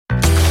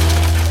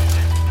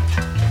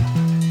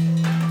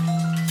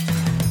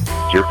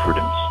Dear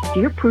Prudence.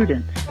 Dear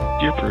Prudence.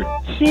 Dear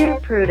Prudence. Dear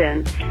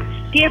Prudence.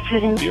 Dear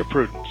Prudence. Dear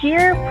Prudence.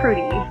 Dear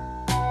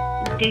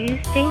Prudy. Do you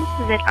think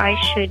that I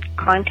should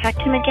contact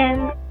him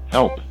again?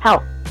 Help.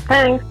 Help.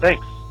 Thanks.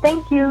 Thanks.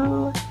 Thank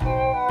you.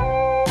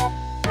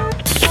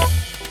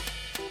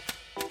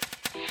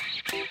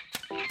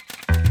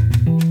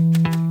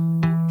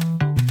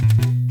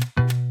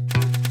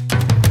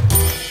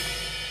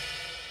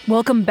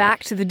 Welcome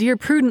back to the Dear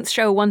Prudence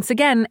show once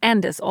again,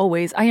 and as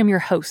always, I am your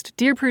host,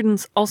 Dear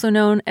Prudence, also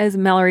known as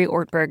Mallory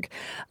Ortberg.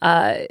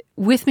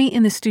 With me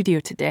in the studio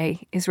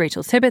today is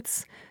Rachel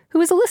Tibbetts, who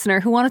is a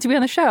listener who wanted to be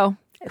on the show,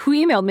 who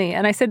emailed me,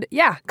 and I said,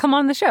 yeah, come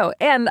on the show.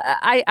 And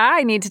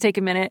I need to take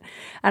a minute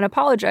and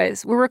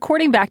apologize. We're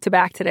recording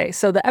back-to-back today,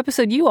 so the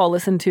episode you all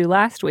listened to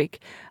last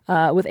week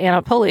with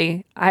Anna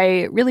Pulley,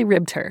 I really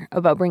ribbed her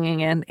about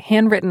bringing in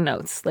handwritten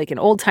notes, like an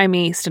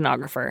old-timey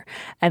stenographer.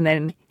 And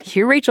then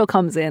here Rachel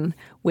comes in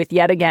with,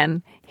 yet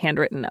again,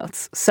 handwritten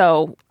notes.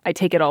 So I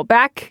take it all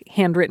back.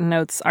 Handwritten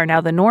notes are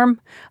now the norm.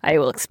 I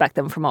will expect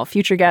them from all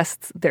future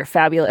guests. They're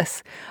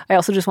fabulous. I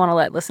also just want to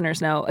let listeners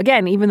know,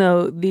 again, even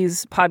though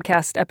these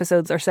podcast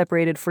episodes are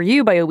separated for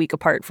you by a week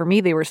apart, for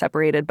me, they were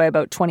separated by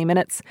about 20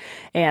 minutes.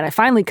 And I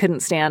finally couldn't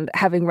stand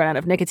having run out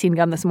of nicotine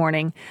gum this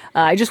morning.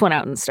 I just went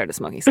out and started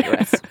smoking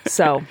cigarettes.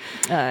 So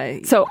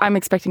I'm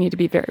expecting you to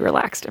be very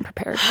relaxed and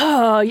prepared.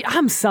 Oh,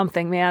 I'm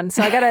something, man.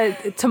 So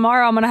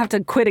tomorrow I'm going to have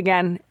to quit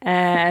again,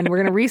 and we're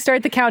going to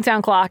restart the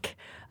countdown clock.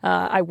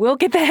 I will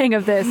get the hang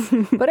of this,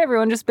 but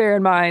everyone just bear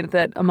in mind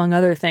that, among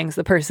other things,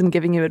 the person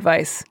giving you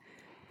advice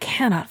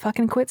cannot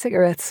fucking quit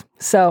cigarettes.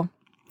 So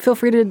feel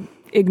free to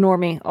ignore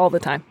me all the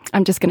time.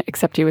 I'm just going to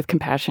accept you with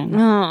compassion.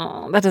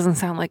 Oh, that doesn't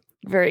sound like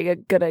very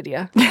good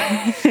idea.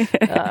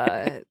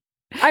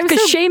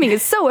 Because shaming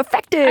is so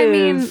effective. I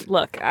mean,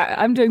 look,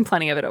 I'm doing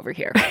plenty of it over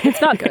here.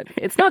 It's not good.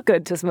 It's not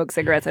good to smoke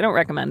cigarettes. I don't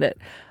recommend it.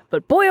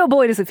 But boy, oh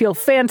boy, does it feel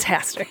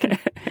fantastic.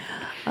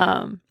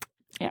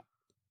 Yeah.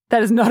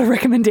 That is not a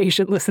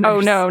recommendation, listeners.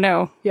 Oh,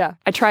 no. Yeah.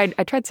 I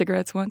tried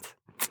cigarettes once.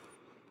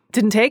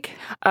 Didn't take?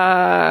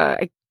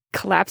 I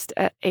collapsed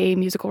at a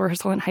musical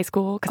rehearsal in high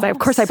school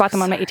because I bought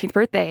them on my 18th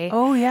birthday.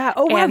 Oh, yeah.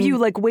 Oh, wow. You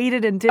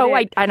waited and did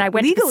it. I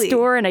went legally to the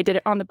store and I did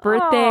it on the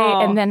birthday.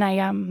 And then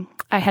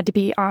I had to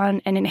be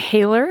on an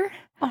inhaler.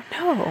 Oh,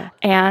 no.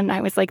 And I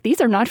was like, these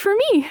are not for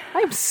me.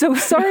 I'm so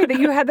sorry that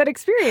you had that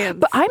experience.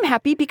 But I'm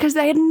happy because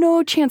I had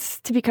no chance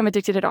to become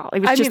addicted at all.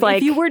 It was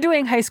if you were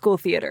doing high school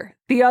theater,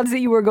 the odds that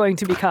you were going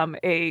to become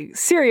a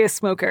serious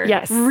smoker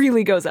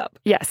really goes up.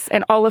 Yes.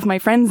 And all of my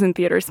friends in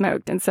theater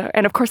smoked.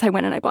 And of course I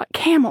went and I bought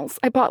Camels.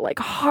 I bought like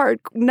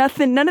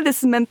none of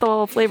this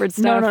menthol flavored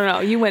stuff. No.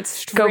 You went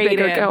straight go big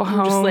in. Or go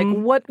home. Just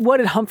like, what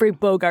did Humphrey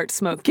Bogart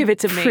smoke? Give it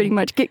to me. Pretty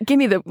much. Give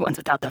me the ones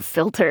without the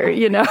filter,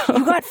 you know.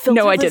 You got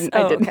filter? No, I didn't.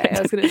 Okay.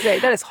 I was going to say,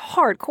 that is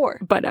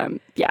hardcore. But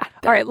yeah.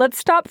 All right, let's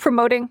stop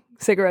promoting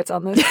cigarettes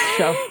on this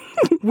show.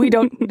 We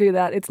don't do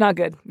that. It's not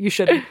good. You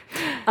shouldn't.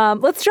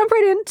 Let's jump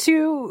right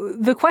into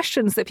the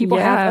questions that people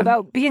have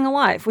about being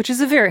alive, which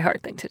is a very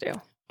hard thing to do.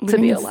 To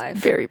be alive.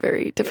 Very,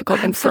 very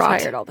difficult and so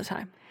fraught. Tired all the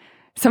time.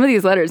 Some of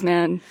these letters,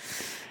 man.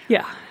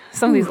 Yeah,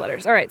 some of these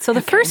letters. All right, so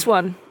the first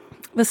one,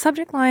 the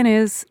subject line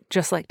is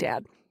just like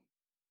Dad.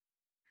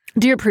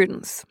 Dear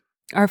Prudence,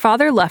 our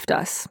father left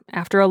us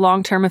after a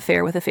long-term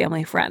affair with a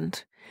family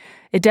friend.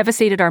 It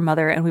devastated our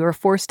mother, and we were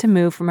forced to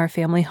move from our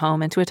family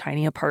home into a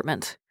tiny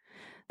apartment.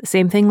 The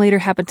same thing later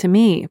happened to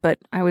me, but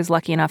I was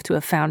lucky enough to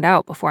have found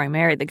out before I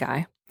married the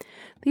guy.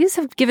 These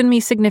have given me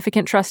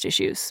significant trust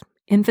issues.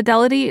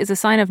 Infidelity is a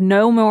sign of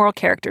no moral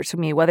character to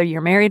me, whether you're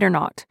married or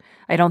not.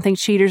 I don't think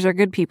cheaters are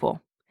good people.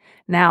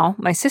 Now,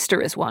 my sister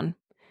is one.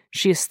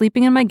 She is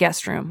sleeping in my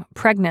guest room,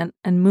 pregnant,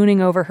 and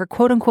mooning over her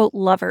quote-unquote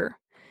lover.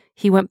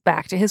 He went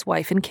back to his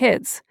wife and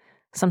kids.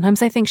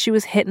 Sometimes I think she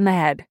was hit in the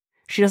head.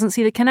 She doesn't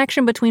see the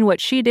connection between what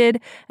she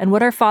did and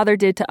what our father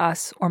did to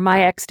us or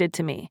my ex did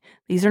to me.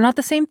 These are not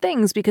the same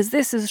things because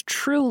this is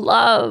true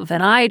love,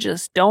 and I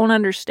just don't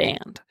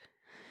understand.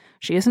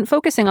 She isn't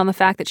focusing on the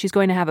fact that she's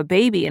going to have a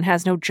baby and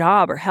has no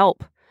job or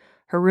help.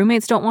 Her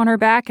roommates don't want her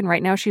back, and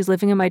right now she's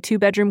living in my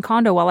 2-bedroom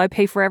condo while I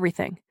pay for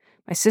everything.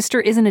 My sister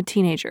isn't a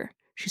teenager.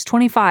 She's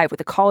 25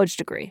 with a college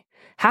degree.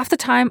 Half the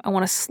time, I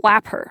want to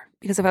slap her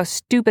because of how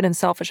stupid and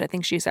selfish I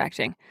think she's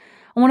acting.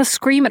 I want to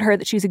scream at her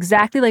that she's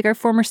exactly like our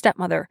former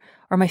stepmother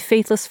or my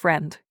faithless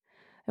friend.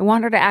 I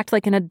want her to act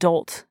like an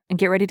adult and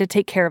get ready to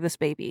take care of this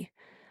baby.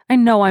 I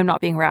know I'm not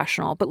being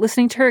rational, but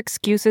listening to her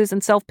excuses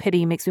and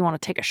self-pity makes me want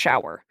to take a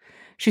shower.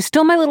 She's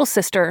still my little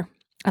sister,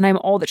 and I'm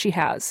all that she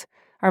has.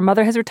 Our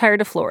mother has retired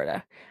to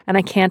Florida, and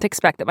I can't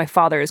expect that my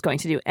father is going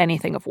to do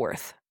anything of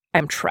worth.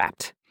 I'm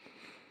trapped.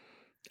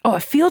 Oh, I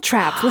feel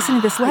trapped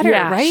listening to this letter,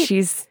 right?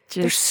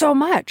 There's so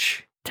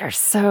much.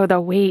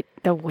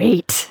 The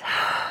weight.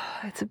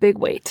 It's a big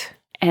weight.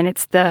 And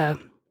it's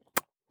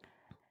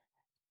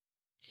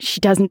she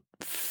doesn't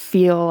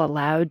feel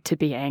allowed to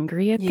be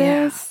angry at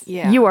this.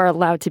 Yeah. You are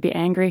allowed to be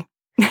angry.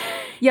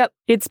 Yep.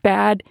 It's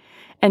bad,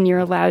 and you're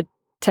allowed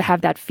to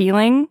have that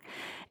feeling,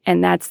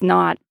 and that's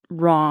not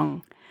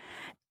wrong.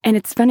 And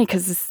it's funny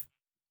because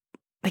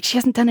like she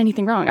hasn't done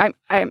anything wrong.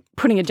 I'm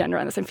putting a gender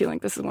on this. I'm feeling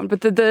like this is one,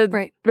 but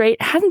the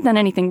right hasn't done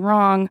anything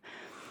wrong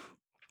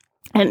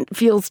and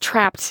feels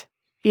trapped,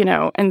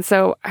 And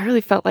so I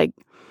really felt like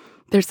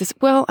there's this,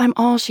 well, I'm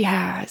all she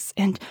has.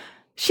 And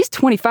she's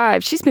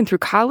 25. She's been through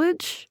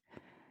college.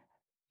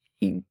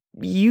 You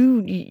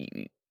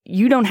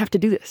don't have to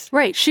do this.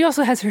 Right. She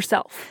also has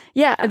herself.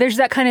 Yeah. There's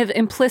that kind of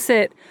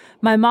implicit,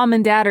 my mom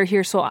and dad are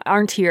here, so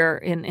aren't here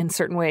in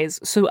certain ways.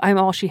 So I'm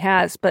all she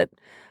has. But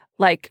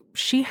like,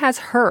 she has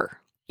her.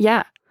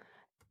 Yeah.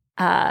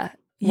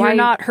 You're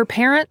not her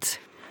parent.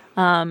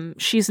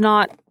 She's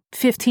not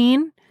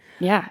 15.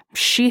 Yeah.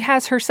 She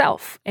has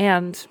herself.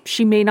 And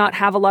she may not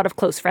have a lot of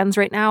close friends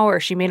right now, or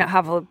she may not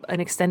have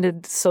an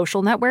extended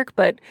social network,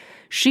 but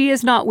she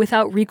is not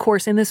without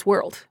recourse in this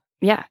world.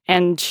 Yeah,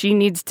 and she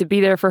needs to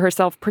be there for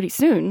herself pretty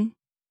soon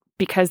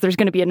because there's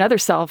going to be another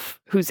self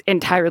who's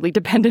entirely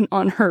dependent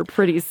on her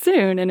pretty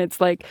soon. And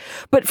it's like,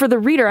 but for the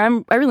reader, I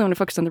really want to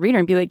focus on the reader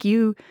and be like,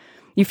 you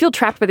feel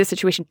trapped by this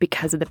situation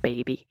because of the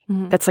baby.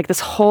 Mm-hmm. That's like this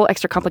whole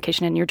extra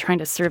complication, and you're trying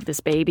to serve this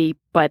baby,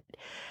 but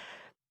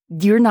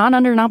you're not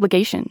under an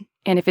obligation.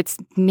 And if it's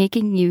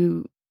making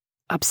you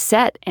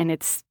upset and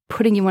it's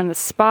putting you on the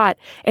spot,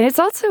 and it's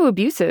also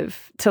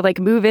abusive to like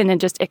move in and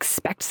just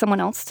expect someone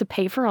else to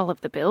pay for all of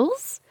the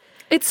bills.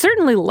 It's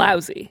certainly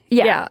lousy.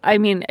 Yeah. I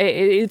mean,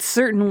 it's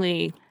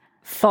certainly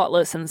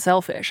thoughtless and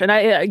selfish. And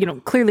I,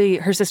 clearly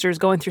her sister is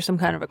going through some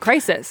kind of a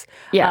crisis.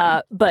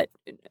 Yeah. But,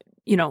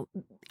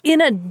 in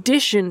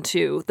addition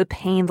to the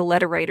pain the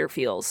letter writer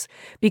feels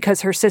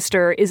because her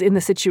sister is in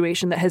the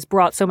situation that has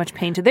brought so much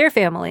pain to their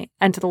family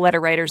and to the letter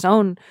writer's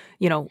own,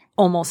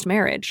 almost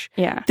marriage.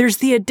 Yeah. There's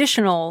the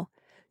additional,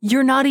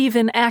 you're not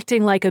even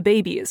acting like a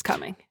baby is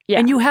coming. Yeah.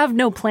 And you have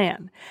no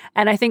plan.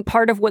 And I think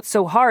part of what's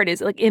so hard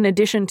is, like, in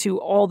addition to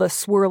all the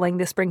swirling,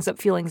 this brings up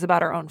feelings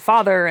about our own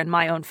father and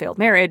my own failed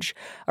marriage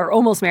or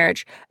almost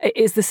marriage,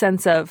 is the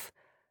sense of,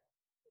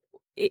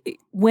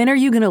 when are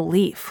you going to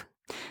leave?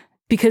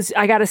 Because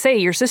I got to say,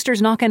 your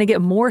sister's not going to get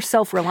more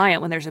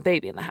self-reliant when there's a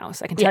baby in the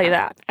house. I can tell you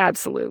that.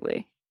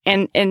 Absolutely.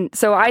 And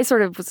so I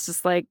sort of was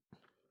just like,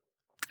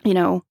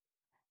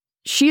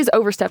 she's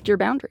overstepped your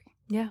boundary.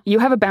 Yeah. You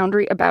have a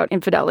boundary about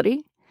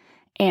infidelity,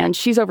 and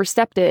she's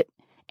overstepped it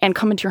and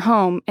come into your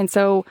home. And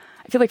so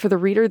I feel like for the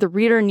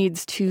reader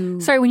needs to...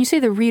 Sorry, when you say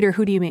the reader,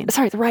 who do you mean?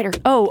 Sorry, the writer.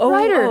 Oh,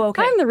 writer.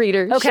 Okay. I'm the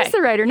reader. Okay. She's the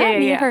writer, not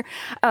me. Her.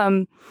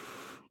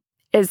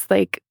 Is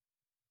like,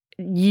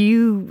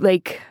 you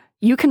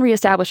can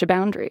reestablish a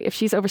boundary. If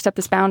she's overstepped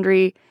this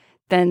boundary,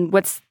 then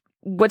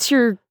what's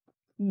your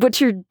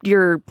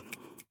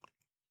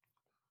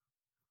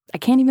I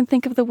can't even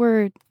think of the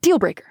word, deal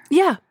breaker.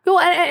 Yeah. Well,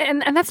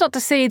 and that's not to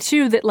say,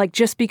 too, that, like,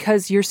 just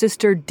because your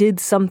sister did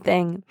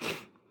something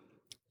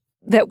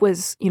that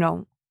was,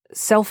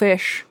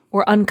 selfish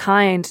or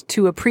unkind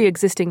to a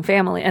pre-existing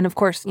family, and of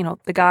course,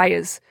 the guy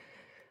is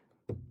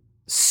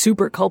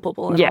super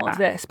culpable in all of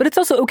this, but it's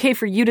also okay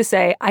for you to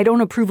say, I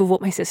don't approve of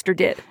what my sister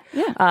did.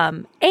 Yeah.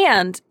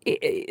 And,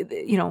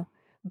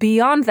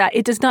 beyond that,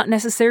 it does not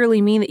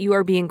necessarily mean that you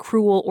are being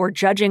cruel or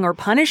judging or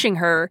punishing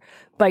her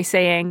by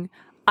saying,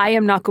 I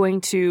am not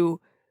going to,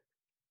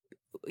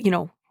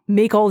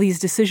 make all these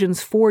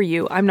decisions for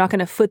you. I'm not going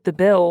to foot the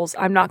bills.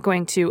 I'm not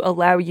going to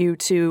allow you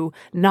to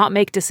not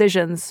make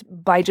decisions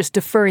by just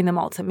deferring them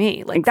all to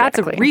me. Like,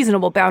 exactly. That's a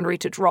reasonable boundary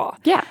to draw.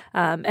 Yeah.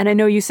 And I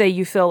know you say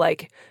you feel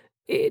like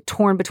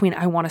torn between,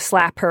 I want to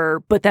slap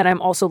her, but then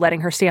I'm also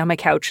letting her stay on my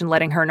couch and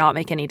letting her not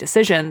make any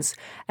decisions.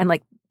 And,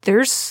 like,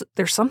 there's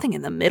something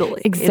in the middle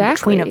in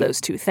between of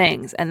those two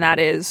things. And that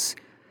is,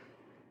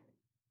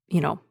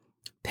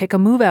 pick a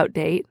move-out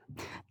date.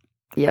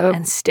 Yep.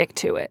 And stick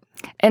to it.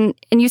 And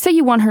you say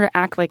you want her to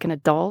act like an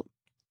adult,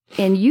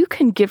 and you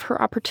can give her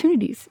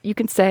opportunities. You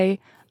can say,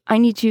 I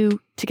need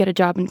you to get a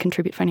job and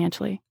contribute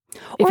financially.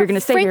 If you're going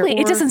to stay here.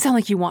 Frankly, it doesn't sound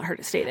like you want her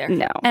to stay there.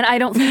 No. And I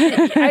don't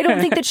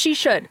think that she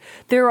should.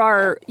 There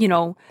are,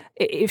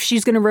 if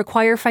she's going to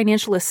require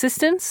financial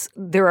assistance,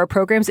 there are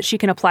programs that she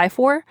can apply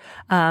for.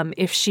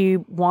 If she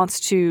wants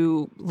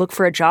to look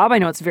for a job, I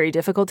know it's very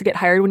difficult to get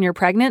hired when you're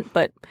pregnant,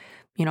 but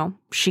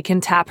she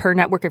can tap her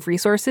network of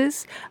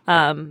resources.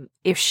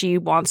 If she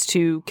wants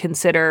to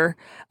consider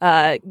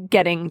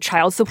getting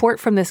child support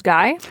from this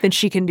guy, then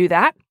she can do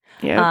that.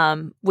 Yeah.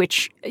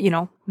 Which,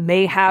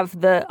 may have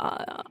the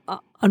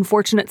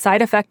unfortunate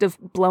side effect of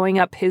blowing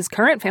up his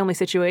current family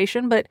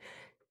situation. But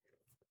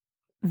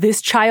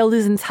this child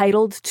is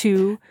entitled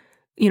to,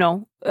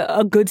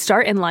 a good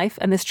start in life.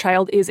 And this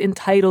child is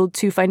entitled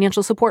to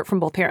financial support from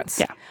both parents.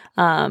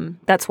 Yeah.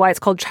 That's why it's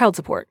called child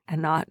support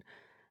and not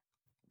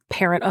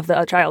parent of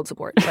the child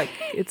support. Like,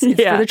 it's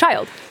for the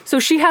child. So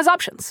she has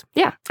options.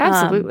 Yeah,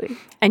 absolutely.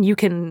 And you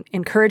can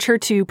encourage her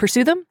to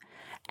pursue them.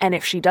 And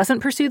if she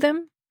doesn't pursue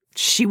them,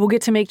 she will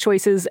get to make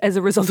choices as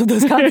a result of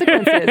those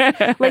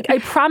consequences. Like, I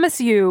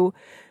promise you,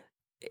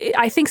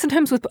 I think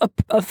sometimes with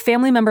a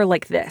family member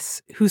like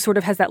this, who sort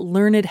of has that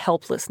learned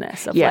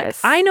helplessness of like,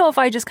 I know if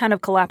I just kind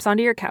of collapse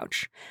onto your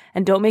couch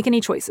and don't make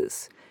any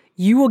choices,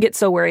 you will get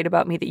so worried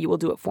about me that you will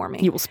do it for me.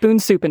 You will spoon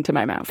soup into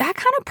my mouth. That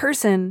kind of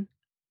person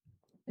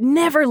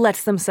never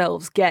lets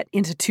themselves get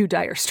into too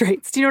dire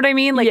straits. Do you know what I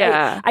mean? Like,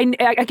 Yeah.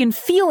 I can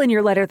feel in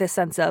your letter this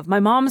sense of, my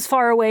mom's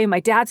far away, my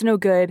dad's no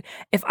good.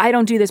 If I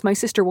don't do this, my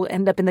sister will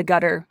end up in the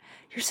gutter.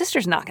 Your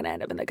sister's not going to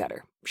end up in the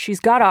gutter.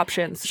 She's got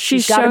options.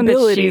 She's got shown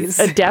abilities.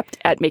 that she's adept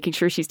at making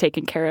sure she's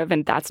taken care of,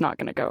 and that's not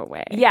going to go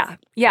away. Yeah.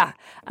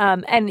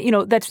 And,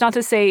 that's not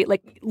to say,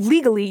 like,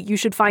 legally, you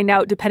should find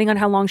out, depending on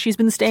how long she's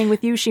been staying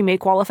with you, she may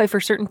qualify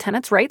for certain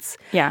tenants' rights.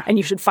 Yeah. And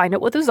you should find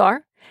out what those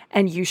are,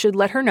 and you should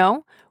let her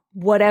know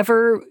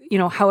whatever,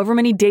 however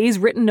many days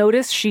written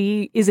notice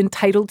she is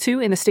entitled to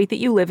in the state that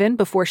you live in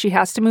before she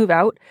has to move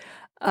out.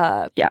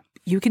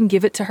 You can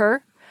give it to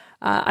her.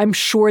 I'm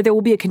sure there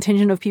will be a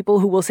contingent of people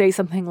who will say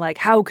something like,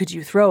 how could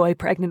you throw a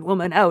pregnant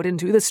woman out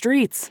into the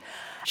streets?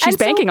 She's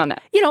banking on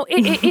that.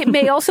 It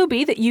may also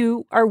be that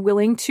you are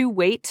willing to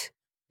wait.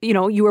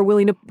 You are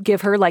willing to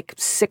give her like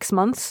 6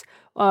 months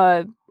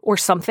or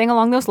something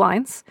along those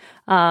lines.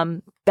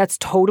 That's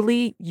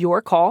totally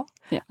your call.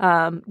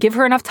 Yeah. Give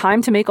her enough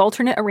time to make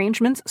alternate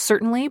arrangements,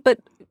 certainly, but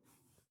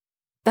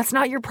that's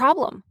not your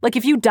problem. Like,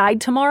 if you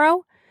died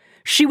tomorrow,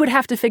 she would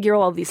have to figure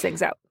all of these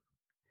things out.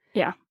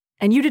 Yeah.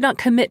 And you did not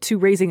commit to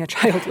raising a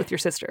child with your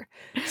sister.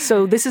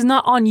 So this is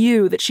not on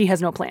you that she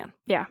has no plan.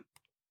 Yeah.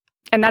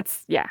 And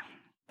that's, yeah.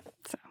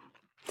 So.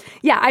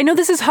 Yeah, I know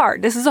this is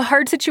hard. This is a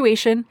hard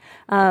situation.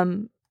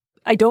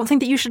 I don't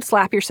think that you should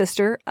slap your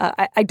sister.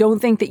 I don't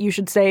think that you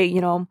should say,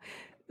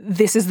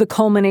 this is the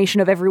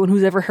culmination of everyone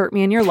who's ever hurt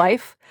me in your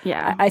life.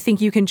 Yeah. I think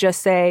you can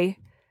just say,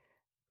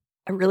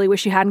 I really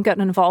wish you hadn't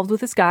gotten involved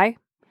with this guy.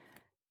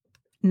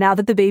 Now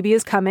that the baby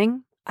is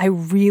coming, I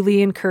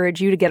really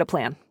encourage you to get a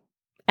plan.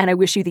 And I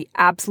wish you the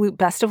absolute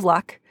best of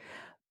luck.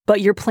 But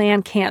your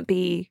plan can't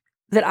be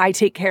that I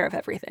take care of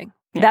everything.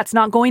 Yeah. That's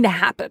not going to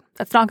happen.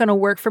 That's not going to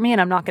work for me,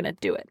 and I'm not going to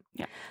do it.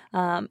 Yeah.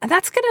 And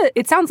that's going to,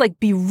 it sounds like,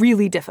 be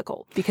really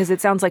difficult, because it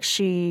sounds like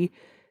she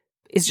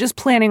is just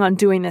planning on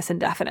doing this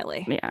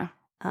indefinitely. Yeah.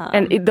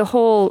 And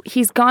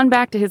he's gone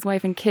back to his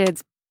wife and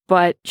kids,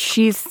 but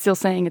she's still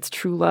saying it's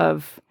true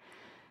love.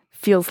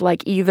 Feels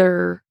like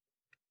either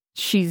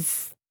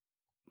she's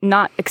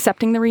not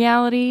accepting the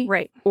reality,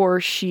 right, or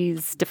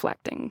she's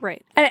deflecting.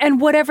 Right. And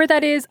whatever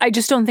that is, I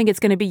just don't think it's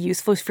going to be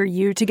useful for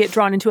you to get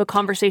drawn into a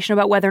conversation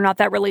about whether or not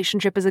that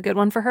relationship is a good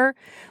one for her.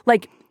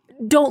 Like,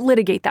 don't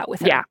litigate that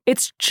with her. Yeah.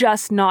 It's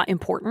just not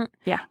important.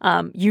 Yeah.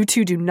 You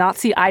two do not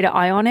see eye to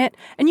eye on it.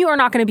 And you are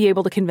not going to be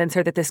able to convince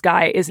her that this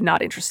guy is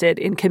not interested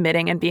in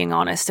committing and being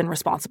honest and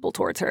responsible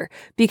towards her.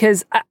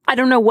 Because I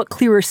don't know what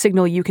clearer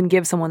signal you can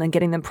give someone than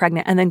getting them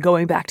pregnant and then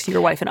going back to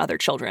your wife and other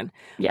children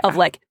of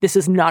like, this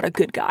is not a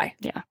good guy.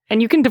 Yeah.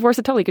 And you can divorce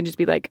it totally. You can just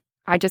be like,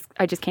 I just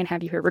can't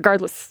have you here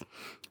regardless.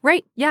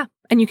 Right. Yeah.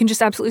 And you can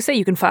just absolutely say,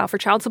 you can file for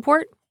child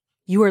support.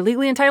 You are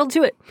legally entitled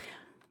to it.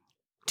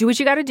 Do what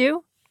you got to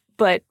do.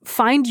 But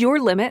find your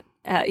limit,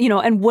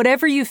 and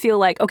whatever you feel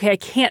like, okay, I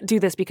can't do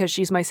this because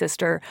she's my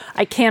sister.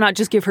 I cannot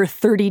just give her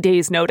 30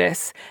 days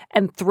notice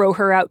and throw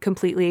her out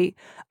completely.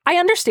 I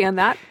understand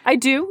that. I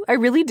do. I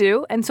really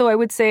do. And so I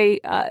would say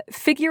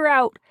figure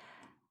out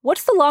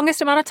what's the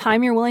longest amount of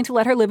time you're willing to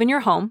let her live in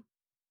your home.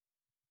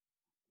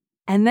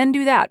 And then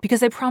do that,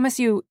 because I promise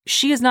you,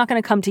 she is not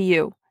going to come to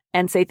you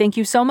and say, thank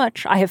you so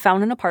much. I have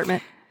found an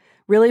apartment.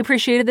 Really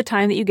appreciated the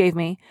time that you gave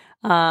me.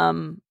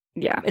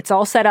 Yeah. It's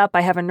all set up.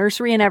 I have a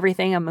nursery and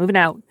everything. I'm moving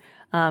out.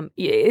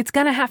 It's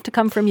going to have to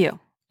come from you.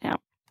 Yeah.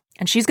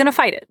 And she's going to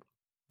fight it.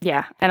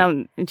 Yeah.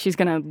 And she's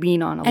going to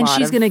lean on a lot And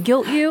she's going to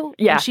guilt you.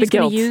 Yeah. And she's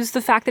going to use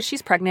the fact that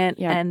she's pregnant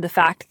and the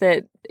fact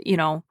that,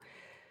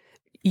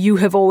 you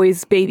have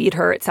always babied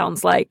her, it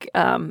sounds like,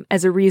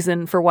 as a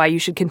reason for why you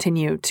should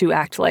continue to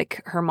act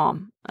like her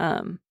mom.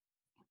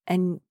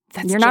 And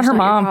that's You're not her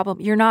mom. Your problem.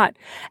 You're not.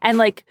 And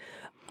like,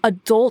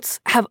 adults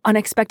have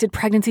unexpected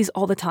pregnancies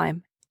all the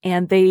time.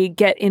 And they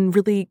get in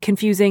really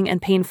confusing and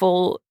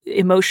painful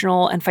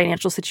emotional and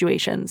financial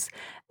situations.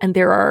 And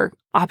there are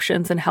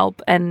options and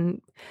help.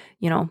 And,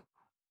 you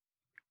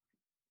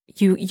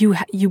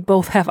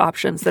both have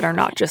options that are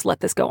not just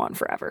let this go on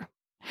forever.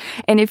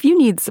 And if you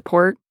need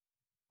support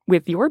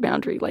with your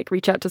boundary, like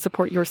reach out to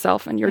support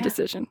yourself and your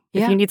decision.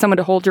 If you need someone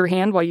to hold your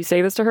hand while you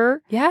say this to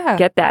her,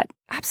 get that.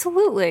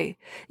 Absolutely.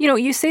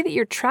 You say that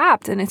you're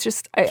trapped, and it's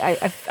just,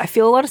 I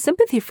feel a lot of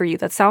sympathy for you.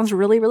 That sounds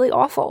really, really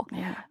awful.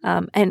 Yeah.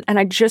 And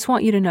I just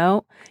want you to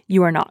know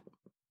you are not.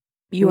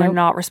 You are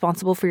not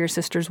responsible for your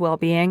sister's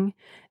well-being.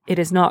 It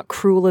is not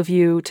cruel of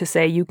you to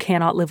say you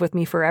cannot live with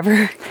me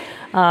forever.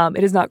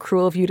 It is not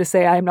cruel of you to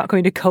say I'm not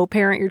going to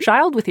co-parent your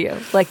child with you.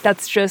 Like,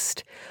 that's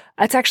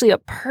actually a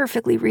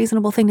perfectly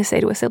reasonable thing to say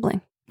to a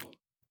sibling.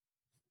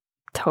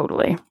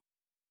 Totally.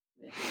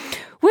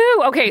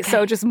 Woo! Okay,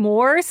 so just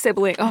more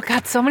sibling. Oh,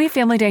 God, so many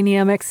family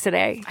dynamics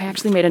today. I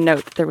actually made a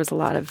note that there was a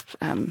lot of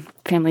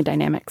family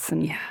dynamics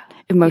and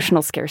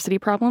emotional scarcity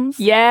problems.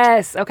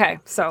 Yes. Okay,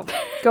 so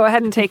go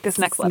ahead and take this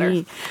next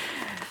letter.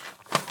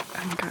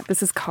 Oh, my God.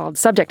 This is called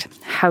Subject,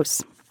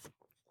 House.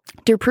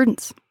 Dear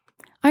Prudence,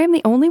 I am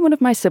the only one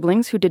of my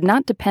siblings who did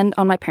not depend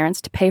on my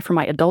parents to pay for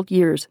my adult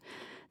years.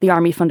 The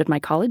Army funded my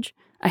college.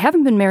 I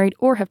haven't been married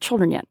or have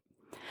children yet.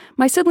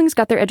 My siblings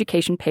got their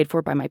education paid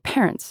for by my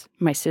parents.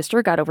 My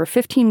sister got over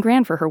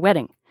 $15,000 for her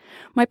wedding.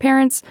 My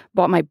parents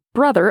bought my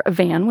brother a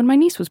van when my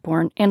niece was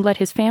born and let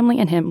his family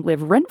and him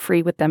live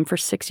rent-free with them for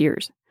 6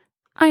 years.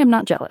 I am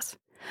not jealous.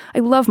 I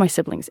love my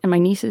siblings and my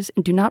nieces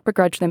and do not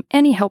begrudge them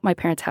any help my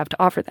parents have to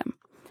offer them.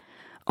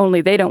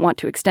 Only they don't want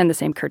to extend the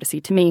same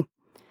courtesy to me.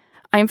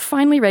 I am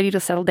finally ready to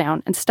settle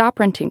down and stop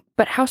renting,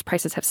 but house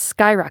prices have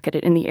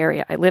skyrocketed in the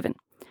area I live in.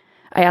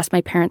 I asked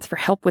my parents for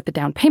help with the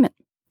down payment.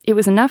 It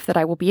was enough that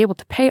I will be able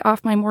to pay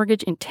off my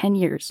mortgage in 10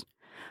 years.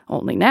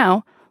 Only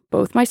now,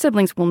 both my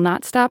siblings will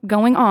not stop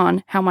going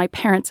on how my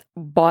parents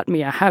bought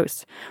me a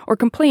house or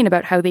complain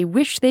about how they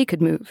wish they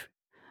could move.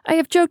 I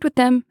have joked with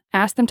them,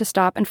 asked them to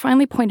stop, and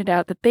finally pointed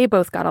out that they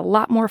both got a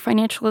lot more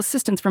financial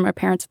assistance from our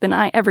parents than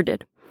I ever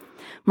did.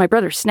 My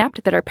brother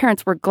snapped that our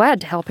parents were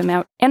glad to help him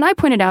out, and I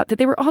pointed out that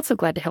they were also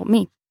glad to help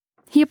me.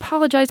 He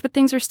apologized, but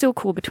things are still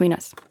cool between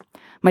us.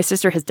 My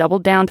sister has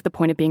doubled down to the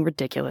point of being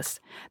ridiculous.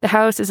 The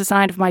house is a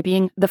sign of my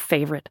being the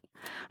favorite.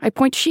 I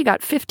point she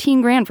got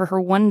 $15,000 for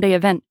her one-day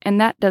event, and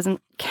that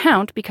doesn't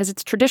count because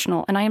it's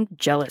traditional, and I am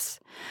jealous.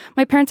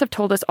 My parents have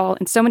told us all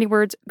in so many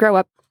words, grow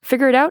up,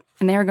 figure it out,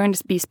 and they are going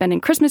to be spending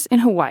Christmas in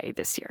Hawaii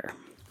this year.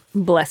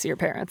 Bless your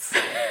parents.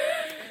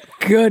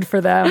 Good for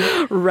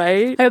them.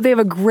 Right? I hope they have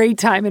a great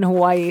time in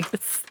Hawaii.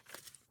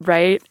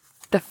 Right?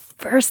 The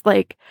first,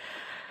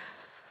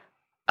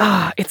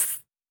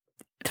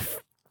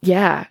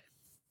 yeah.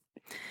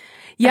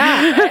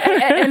 Yeah.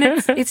 And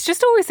it's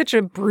just always such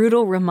a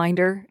brutal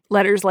reminder,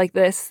 letters like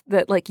this,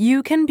 that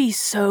you can be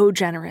so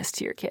generous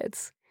to your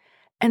kids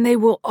and they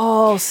will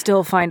all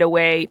still find a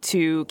way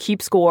to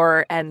keep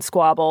score and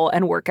squabble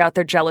and work out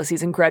their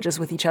jealousies and grudges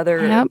with each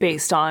other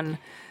based on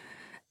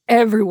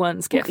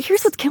everyone's gifts. Well,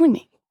 here's what's killing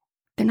me.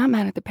 They're not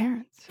mad at the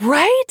parents.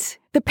 Right?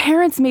 The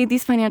parents made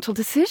these financial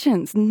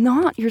decisions,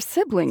 not your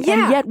sibling.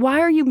 Yeah. And yet,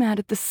 why are you mad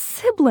at the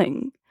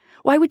sibling?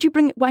 Why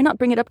not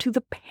bring it up to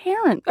the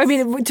parents? I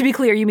mean, to be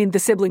clear, you mean the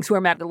siblings who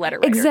are mad at the letter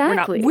writer.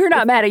 Exactly. We're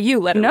not mad at you,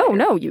 letter writer.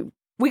 No,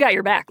 we got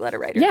your back, letter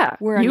writer. Yeah.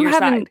 We're on your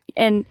side.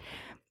 And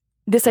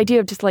this idea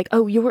of just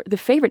you're the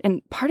favorite.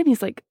 And part of me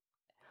is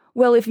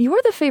well, if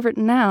you're the favorite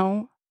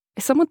now,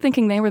 is someone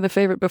thinking they were the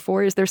favorite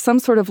before? Is there some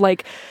sort of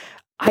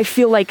I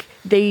feel like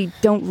they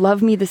don't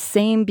love me the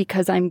same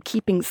because I'm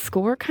keeping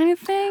score kind of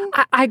thing?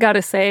 I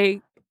gotta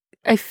say,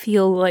 I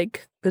feel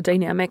like the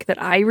dynamic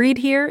that I read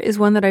here is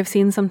one that I've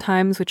seen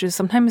sometimes, which is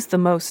sometimes the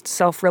most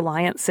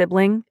self-reliant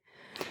sibling.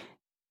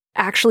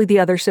 Actually, the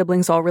other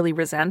siblings all really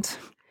resent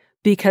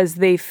because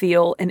they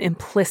feel an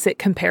implicit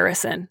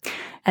comparison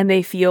and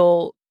they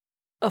feel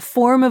a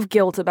form of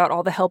guilt about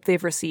all the help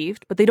they've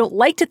received, but they don't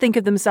like to think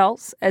of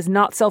themselves as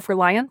not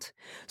self-reliant.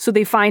 So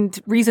they find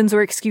reasons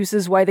or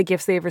excuses why the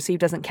gifts they've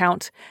received doesn't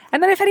count.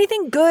 And then if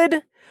anything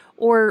good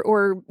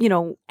or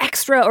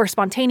extra or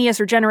spontaneous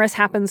or generous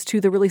happens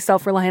to the really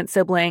self-reliant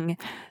sibling,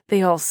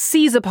 they all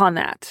seize upon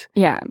that.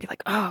 Yeah, and be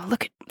like, oh,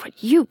 look at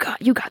what you got.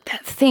 You got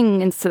that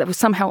thing and so that was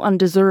somehow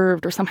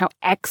undeserved or somehow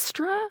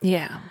extra.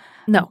 Yeah.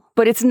 No.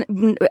 But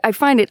I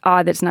find it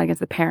odd that it's not against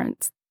the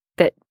parents,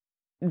 that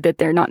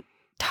they're not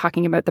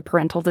talking about the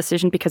parental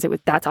decision because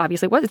that's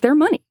obviously what it's their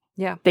money.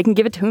 Yeah. They can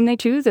give it to whom they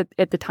choose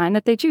at the time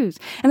that they choose.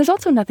 And there's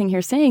also nothing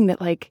here saying that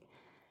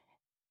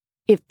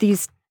if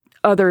these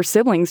other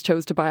siblings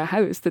chose to buy a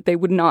house, that they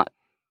would not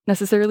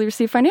necessarily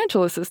receive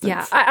financial assistance.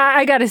 Yeah,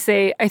 I gotta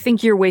say, I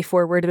think your way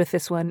forward with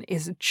this one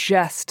is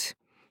just,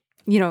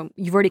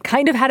 you've already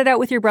kind of had it out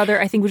with your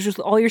brother. I think with just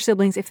all your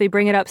siblings, if they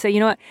bring it up, say, you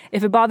know what,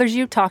 if it bothers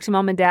you, talk to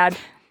mom and dad.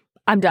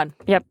 I'm done.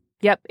 Yep.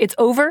 It's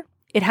over.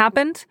 It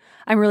happened.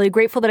 I'm really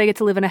grateful that I get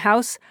to live in a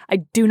house. I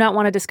do not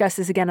want to discuss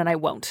this again, and I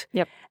won't.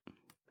 Yep.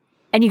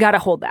 And you got to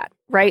hold that,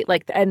 right?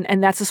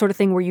 And that's the sort of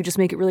thing where you just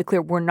make it really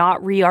clear we're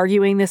not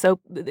re-arguing this.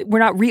 We're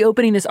not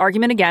reopening this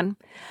argument again.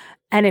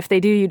 And if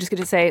they do, you just get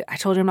to say, I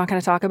told you I'm not going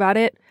to talk about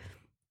it.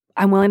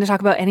 I'm willing to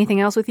talk about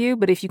anything else with you,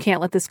 but if you can't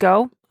let this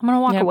go, I'm going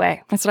to walk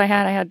away. That's what I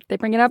had. They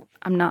bring it up.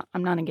 I'm not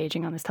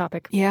engaging on this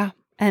topic. Yeah.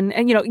 And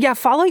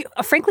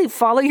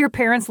follow your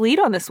parents' lead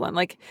on this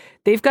one.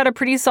 They've got a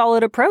pretty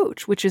solid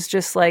approach, which is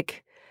just let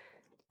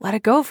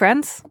it go,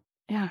 friends.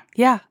 Yeah.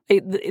 Yeah.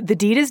 The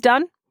deed is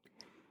done.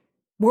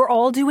 We're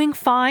all doing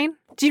fine.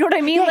 Do you know what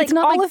I mean? Yeah, it's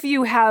not all of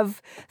you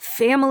have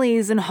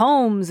families and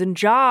homes and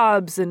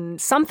jobs and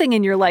something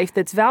in your life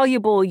that's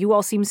valuable. You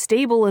all seem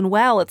stable and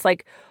well. It's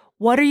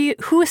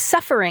who is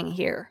suffering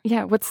here?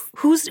 Yeah,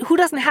 who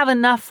doesn't have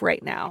enough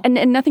right now?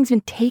 And nothing's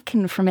been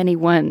taken from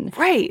anyone.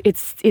 Right.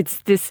 It's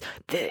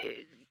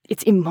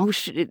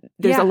emotion.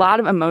 There's a lot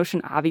of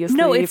emotion, obviously.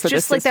 No, it's for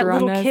just the like that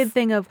little kid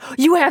thing of,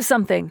 you have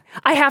something.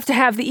 I have to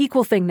have the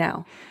equal thing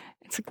now.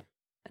 It's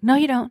no,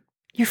 you don't.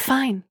 You're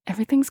fine.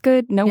 Everything's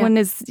good. No one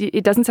is,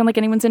 it doesn't sound like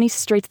anyone's any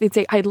straits. They'd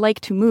say, I'd like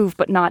to move,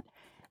 but not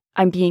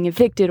I'm being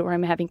evicted or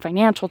I'm having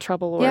financial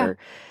trouble or...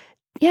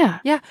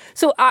 Yeah.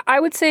 So I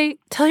would say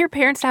tell your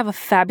parents to have a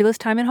fabulous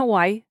time in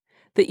Hawaii,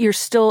 that you're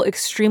still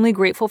extremely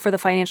grateful for the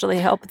financial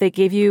help they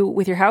gave you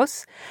with your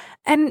house,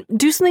 and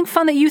do something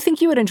fun that you think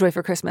you would enjoy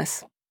for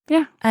Christmas.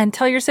 Yeah. And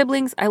tell your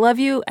siblings, I love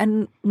you,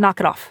 and knock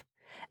it off.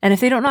 And if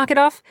they don't knock it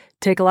off,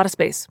 take a lot of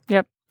space.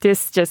 Yep.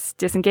 just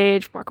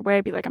disengage, walk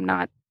away, be like, I'm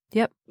not.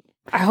 Yep.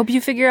 I hope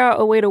you figure out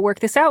a way to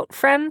work this out,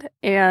 friend.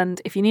 And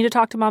if you need to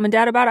talk to mom and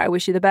dad about it, I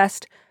wish you the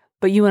best.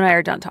 But you and I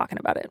are done talking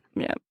about it.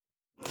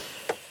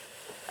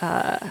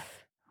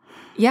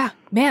 Yeah.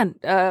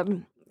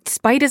 Man.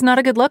 Spite is not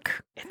a good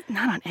look. It's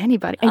not on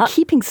anybody. And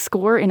keeping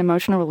score in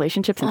emotional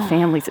relationships and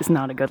families is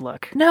not a good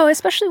look. No,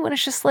 especially when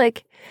it's just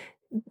like,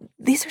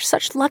 these are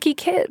such lucky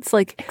kids.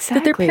 Like,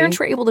 that their parents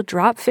were able to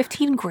drop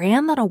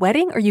 $15,000 on a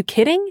wedding. Are you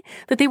kidding?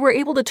 That they were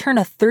able to turn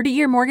a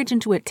 30-year mortgage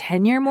into a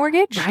 10-year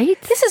mortgage?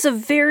 Right? This is a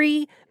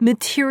very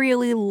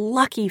materially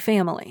lucky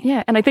family.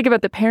 Yeah, and I think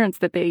about the parents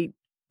that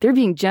they're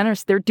being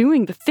generous. They're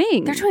doing the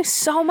thing. They're doing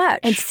so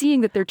much. And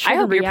seeing that their children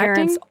I hope your reacting.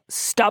 parents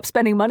stop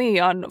spending money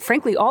on,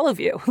 frankly, all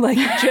of you. Like,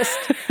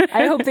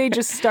 I hope they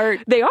just start.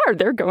 They are.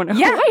 They're going away.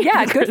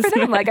 Yeah, good for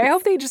them. Like, I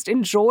hope they just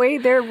enjoy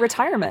their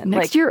retirement.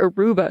 Next year,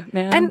 Aruba,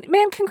 man. And,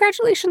 man,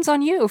 congratulations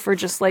on you for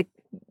just, like,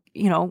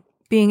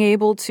 being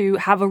able to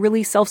have a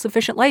really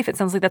self-sufficient life. It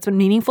sounds like that's been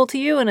meaningful to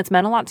you, and it's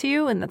meant a lot to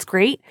you, and that's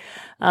great.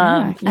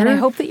 And I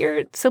hope that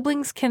your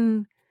siblings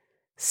can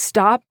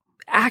stop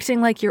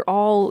acting like you're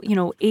all,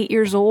 8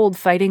 years old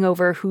fighting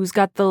over who's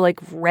got the like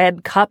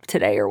red cup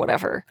today or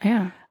whatever.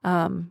 Yeah.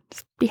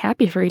 Just be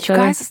happy for each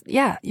other.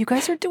 You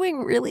guys are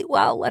doing really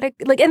well. Let it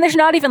and there's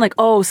not even like,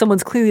 oh,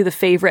 someone's clearly the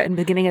favorite and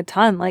beginning a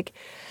ton. Like,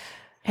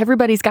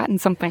 everybody's gotten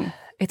something.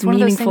 It's one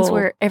of those things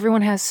where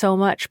everyone has so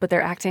much, but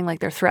they're acting like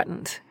they're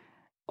threatened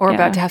or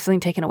about to have something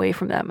taken away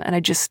from them. And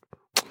I just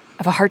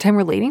have a hard time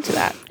relating to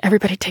that.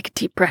 Everybody take a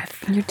deep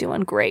breath. You're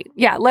doing great.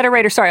 Yeah, letter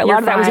writer, sorry. A lot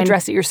of that was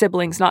addressed at your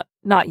siblings, not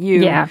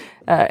you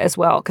as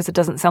well, because it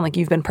doesn't sound like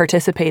you've been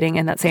participating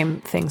in that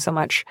same thing so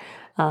much.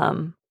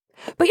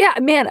 But yeah,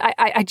 man,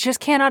 I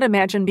just cannot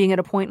imagine being at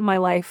a point in my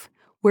life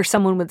where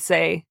someone would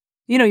say,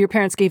 your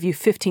parents gave you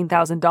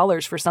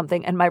 $15,000 for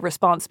something, and my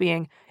response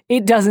being,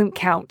 it doesn't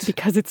count.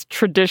 Because it's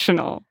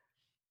traditional.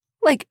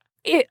 Like,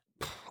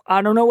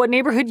 I don't know what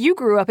neighborhood you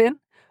grew up in,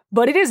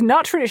 but it is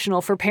not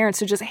traditional for parents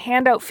to just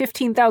hand out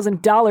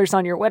 $15,000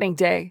 on your wedding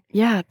day.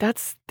 Yeah,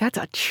 that's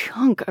a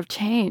chunk of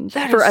change.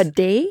 For a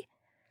day?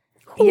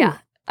 Ooh. Yeah.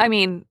 I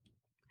mean,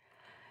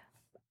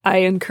 I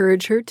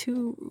encourage her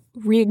to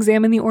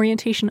re-examine the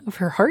orientation of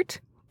her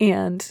heart.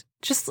 And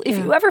just if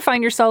you ever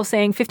find yourself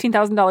saying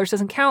 $15,000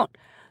 doesn't count,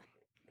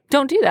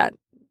 don't do that.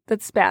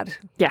 That's bad.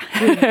 Yeah.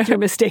 You're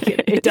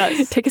mistaken. It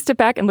does. Take a step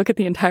back and look at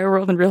the entire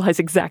world and realize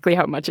exactly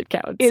how much it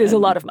counts. It is a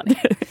lot of money.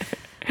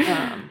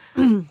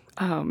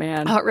 Oh,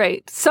 man. All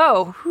right.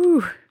 So,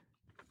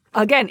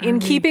 again, in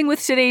keeping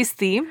with today's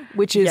theme,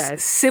 which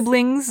is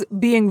siblings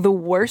being the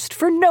worst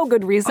for no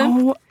good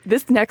reason. Oh,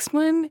 this next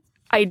one,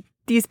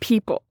 these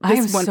people,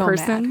 this one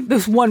person.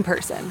 This one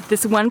person.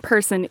 This one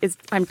person is,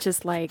 I'm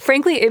just like.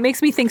 Frankly, it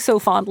makes me think so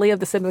fondly of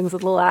the siblings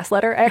of the last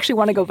letter. I actually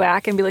want to go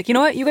back and be like, you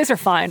know what? You guys are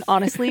fine,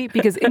 honestly,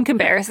 because in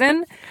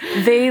comparison,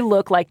 they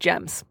look like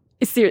gems.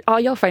 Seriously, all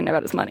y'all fighting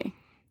about is money.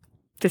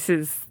 This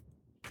is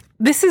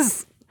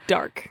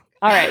dark.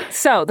 All right.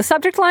 So the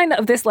subject line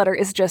of this letter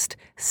is just,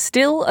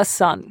 still a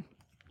son.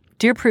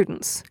 Dear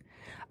Prudence,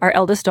 our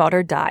eldest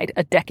daughter died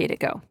a decade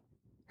ago.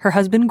 Her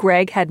husband,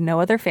 Greg, had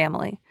no other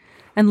family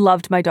and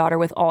loved my daughter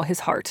with all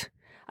his heart.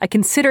 I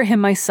consider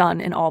him my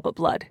son in all but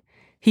blood.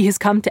 He has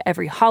come to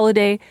every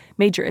holiday,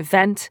 major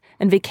event,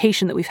 and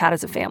vacation that we've had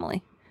as a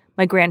family.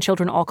 My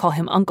grandchildren all call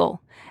him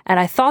uncle, and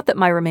I thought that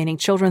my remaining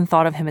children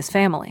thought of him as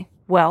family.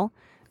 Well,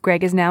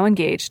 Greg is now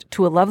engaged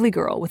to a lovely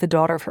girl with a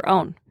daughter of her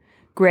own.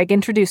 Greg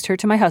introduced her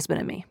to my husband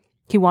and me.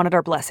 He wanted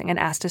our blessing and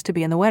asked us to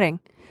be in the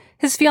wedding.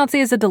 His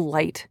fiancée is a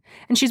delight,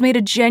 and she's made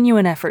a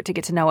genuine effort to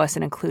get to know us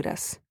and include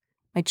us.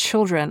 My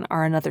children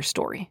are another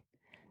story.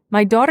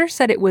 My daughter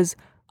said it was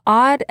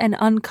odd and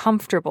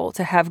uncomfortable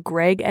to have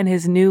Greg and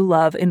his new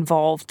love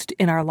involved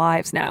in our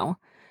lives now.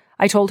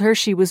 I told her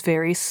she was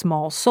very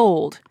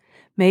small-souled.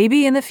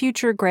 Maybe in the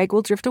future Greg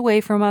will drift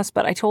away from us,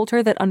 but I told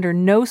her that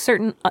in no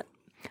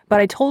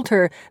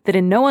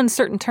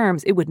uncertain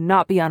terms it would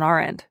not be on our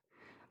end.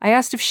 I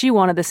asked if she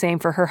wanted the same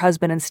for her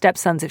husband and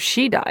stepsons if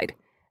she died,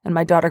 and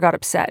my daughter got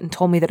upset and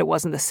told me that it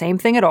wasn't the same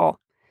thing at all.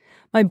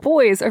 My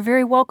boys are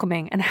very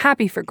welcoming and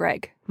happy for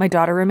Greg. My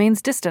daughter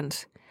remains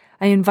distant.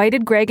 I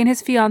invited Greg and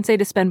his fiancée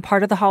to spend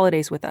part of the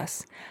holidays with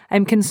us.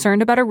 I'm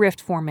concerned about a rift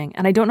forming,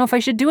 and I don't know if I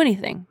should do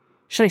anything.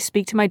 Should I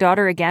speak to my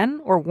daughter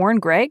again or warn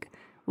Greg?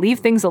 Leave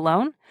things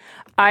alone?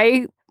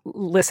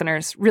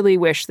 Listeners, really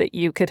wish that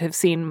you could have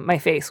seen my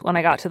face when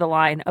I got to the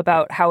line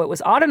about how it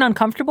was odd and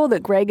uncomfortable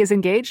that Greg is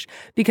engaged,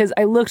 because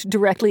I looked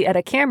directly at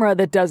a camera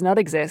that does not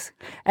exist,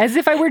 as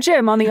if I were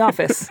Jim on The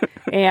Office,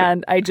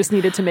 and I just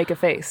needed to make a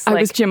face. I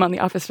was Jim on The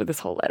Office for this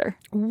whole letter.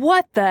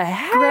 What the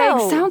hell?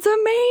 Greg sounds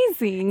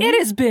amazing. It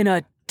has been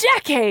a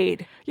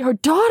decade. Your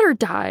daughter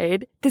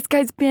died. This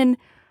guy's been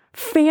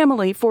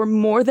family for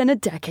more than a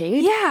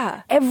decade.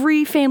 Yeah.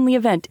 Every family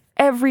event,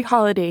 every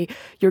holiday,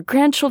 your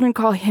grandchildren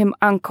call him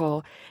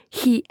uncle.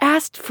 He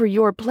asked for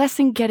your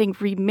blessing getting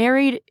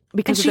remarried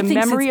because of the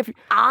memory of...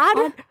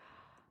 Odd?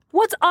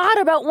 What's odd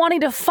about wanting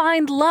to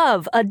find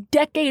love a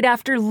decade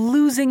after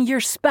losing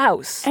your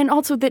spouse? And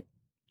also that,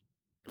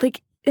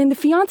 like, and the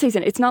fiance's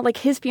in it. It's not like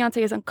his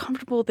fiance is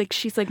uncomfortable. Like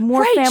she's like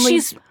more family.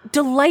 She's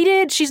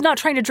delighted. She's not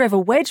trying to drive a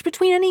wedge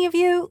between any of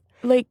you.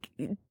 Like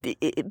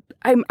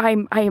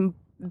I am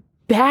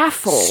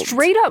baffled.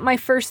 Straight up, my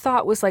first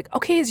thought was like,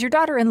 okay, is your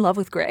daughter in love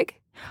with Greg?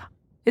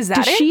 Is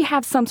that Does it? she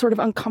have some sort of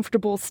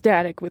uncomfortable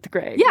static with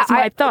Greg? Yeah,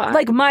 I thought.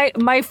 Like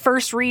my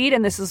first read,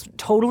 and this is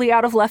totally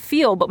out of left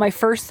field, but my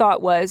first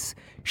thought was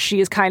she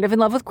is kind of in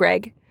love with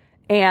Greg,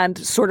 and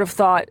sort of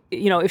thought,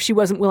 if she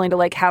wasn't willing to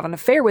like have an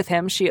affair with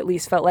him, she at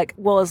least felt like,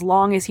 well, as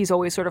long as he's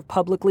always sort of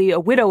publicly a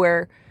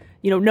widower,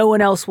 no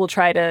one else will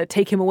try to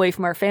take him away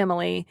from our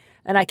family,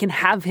 and I can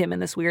have him in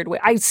this weird way.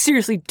 I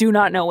seriously do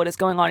not know what is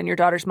going on in your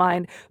daughter's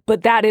mind,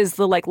 but that is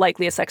the like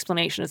likeliest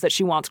explanation, is that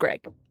she wants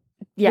Greg.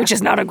 Yeah. Which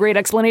is not a great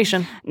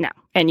explanation. No.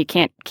 And you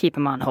can't keep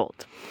him on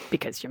hold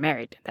because you're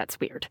married. That's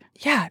weird.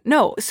 Yeah.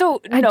 No.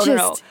 So,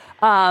 no.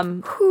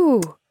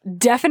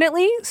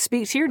 Definitely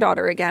speak to your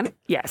daughter again.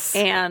 Yes.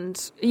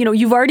 And,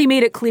 you've already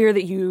made it clear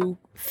that you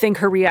think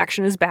her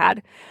reaction is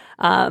bad.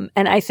 And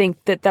I think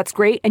that that's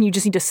great. And you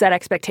just need to set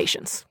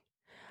expectations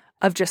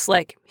of just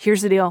like,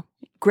 here's the deal.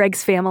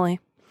 Greg's family.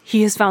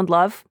 He has found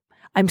love.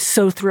 I'm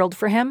so thrilled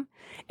for him.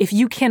 If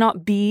you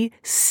cannot be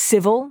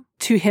civil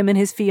to him and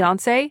his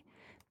fiance,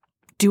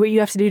 do what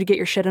you have to do to get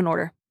your shit in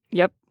order.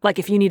 Yep. Like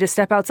if you need to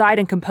step outside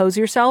and compose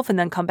yourself and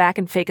then come back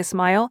and fake a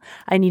smile,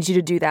 I need you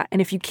to do that.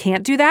 And if you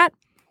can't do that,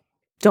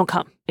 don't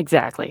come.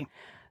 Exactly.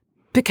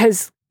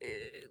 Because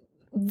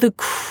the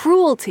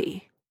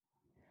cruelty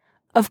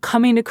of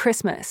coming to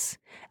Christmas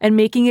and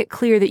making it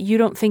clear that you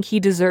don't think he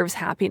deserves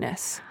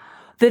happiness,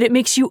 that it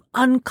makes you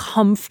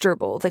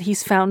uncomfortable that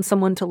he's found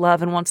someone to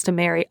love and wants to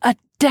marry a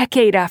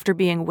decade after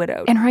being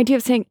widowed. And her idea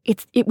of saying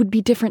it would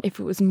be different if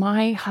it was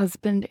my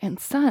husband and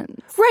sons.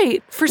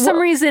 Right. For some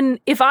reason,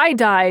 if I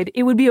died,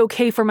 it would be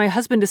okay for my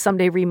husband to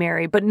someday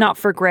remarry, but not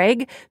for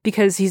Greg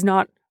because he's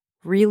not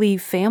really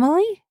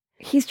family?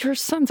 He's your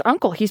son's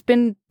uncle. He's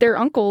been their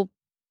uncle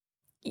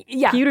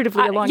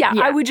putatively a long time.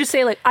 Yeah, I would just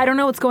say, like, I don't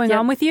know what's going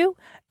on with you.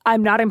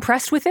 I'm not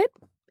impressed with it.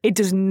 It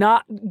does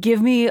not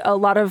give me a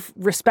lot of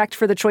respect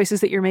for the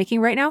choices that you're making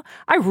right now.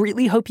 I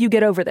really hope you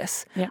get over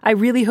this. Yeah. I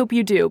really hope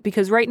you do,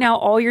 because right now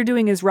all you're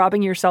doing is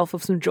robbing yourself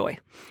of some joy.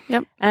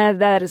 Yep.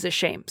 And that is a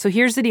shame. So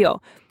here's the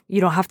deal.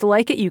 You don't have to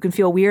like it. You can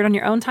feel weird on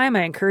your own time.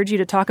 I encourage you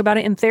to talk about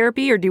it in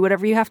therapy or do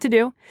whatever you have to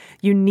do.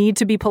 You need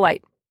to be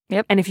polite.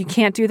 Yep. And if you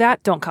can't do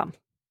that, don't come.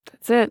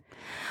 That's it.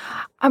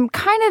 I'm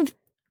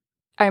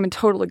in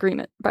total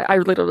agreement. But I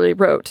literally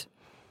wrote,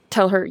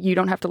 tell her you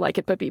don't have to like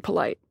it, but be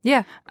polite.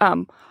 Yeah.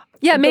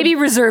 Yeah, maybe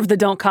reserve the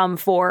don't come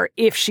for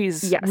if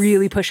she's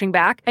really pushing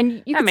back.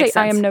 And you can say,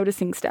 I am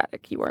noticing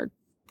static. You are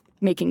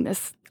making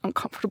this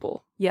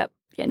uncomfortable. Yep.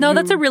 No,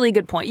 that's a really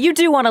good point. You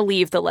do want to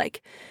leave the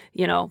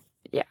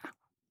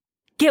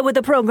get with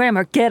the program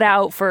or get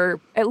out for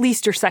at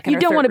least your second or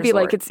third You don't want to be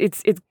resort.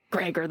 like, it's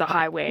Greg or the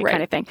highway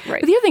kind of thing.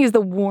 Right. But the other thing is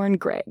the warn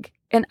Greg.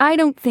 And I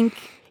don't think,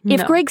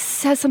 if Greg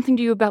says something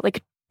to you about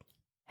like,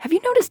 have you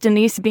noticed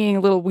Denise being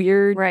a little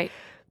weird? Right.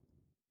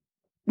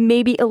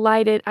 Maybe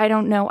elided. I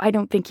don't know. I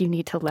don't think you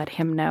need to let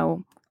him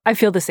know. I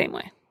feel the same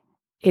way.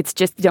 It's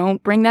just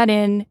don't bring that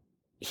in.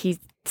 He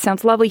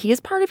sounds lovely. He is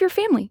part of your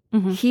family.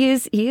 Mm-hmm. He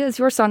is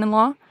your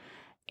son-in-law.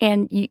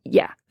 And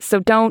so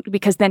don't,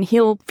 because then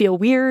he'll feel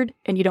weird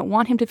and you don't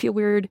want him to feel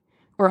weird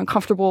or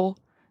uncomfortable.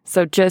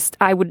 So just,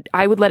 I would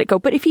let it go.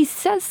 But if he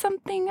says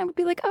something, I would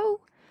be like, oh,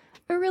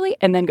 really?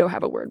 And then go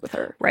have a word with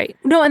her. Right.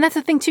 No, and that's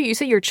the thing too. You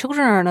say your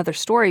children are another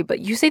story, but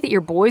you say that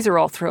your boys are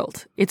all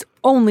thrilled. It's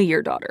only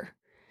your daughter.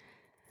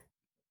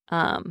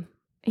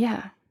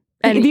 Yeah.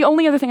 And the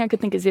only other thing I could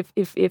think is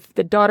if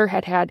the daughter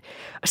had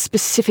a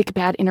specific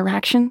bad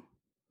interaction,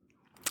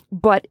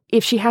 but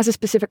if she has a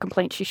specific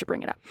complaint, she should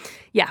bring it up.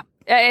 Yeah.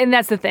 And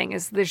that's the thing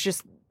is there's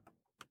just,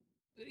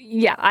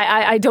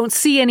 I don't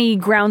see any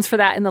grounds for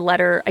that in the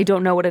letter. I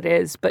don't know what it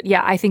is, but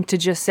yeah, I think to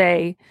just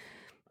say,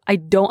 I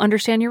don't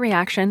understand your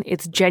reaction.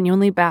 It's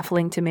genuinely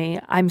baffling to me.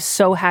 I'm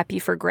so happy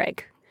for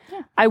Greg.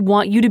 Yeah. I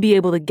want you to be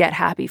able to get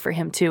happy for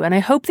him too. And I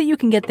hope that you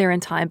can get there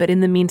in time. But in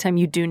the meantime,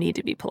 you do need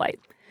to be polite.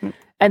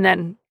 And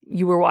then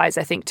you were wise,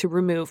 I think, to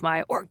remove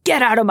or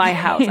get out of my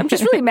house. I'm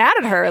just really mad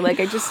at her. Like,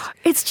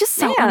 it's just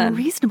so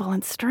unreasonable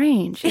and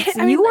strange.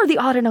 You are the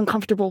odd and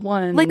uncomfortable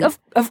one. Like,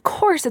 of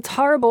course, it's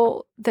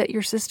horrible that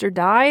your sister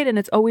died. And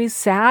it's always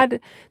sad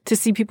to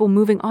see people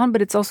moving on.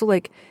 But it's also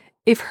like,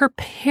 if her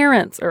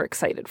parents are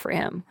excited for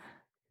him,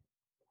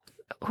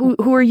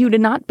 who are you to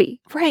not be?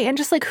 Right. And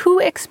just like, who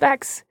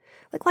expects,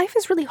 like, life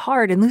is really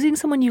hard and losing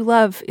someone you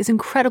love is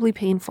incredibly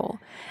painful.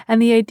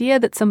 And the idea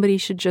that somebody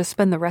should just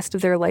spend the rest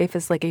of their life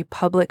as like a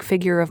public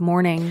figure of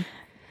mourning,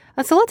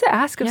 that's a lot to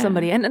ask of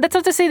somebody. And that's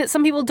not to say that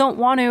some people don't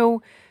want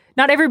to,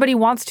 not everybody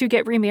wants to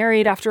get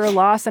remarried after a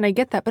loss. And I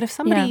get that. But if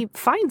somebody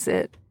finds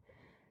it,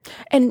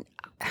 and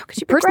how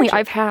could you personally,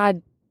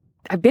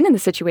 I've been in the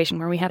situation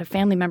where we had a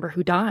family member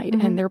who died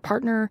and their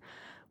partner,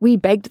 we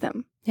begged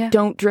them,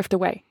 don't drift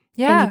away.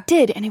 Yeah. And he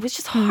did. And it was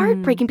just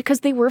heartbreaking because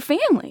they were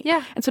family.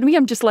 Yeah. And so to me,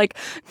 I'm just like,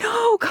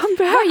 no, come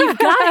back. Right, you've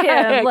got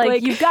him.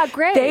 Like, you've got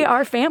Greg. They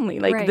are family.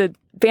 Like the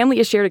family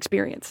is shared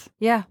experience.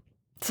 Yeah.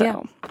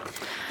 So,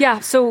 Yeah.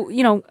 So,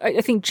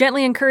 I think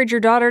gently encourage your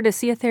daughter to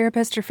see a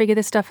therapist or figure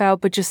this stuff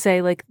out, but just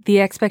say, like,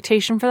 the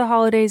expectation for the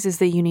holidays is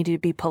that you need to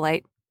be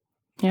polite.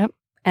 Yep.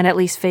 And at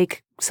least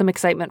fake some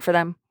excitement for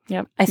them.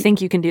 Yep. I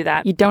think you can do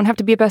that. You don't have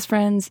to be best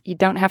friends. You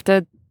don't have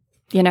to,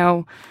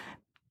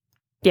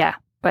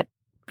 but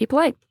be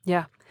polite.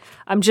 Yeah.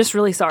 I'm just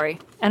really sorry.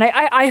 And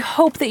I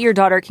hope that your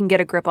daughter can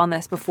get a grip on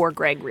this before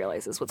Greg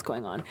realizes what's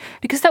going on.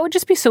 Because that would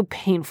just be so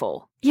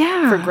painful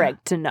for Greg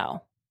to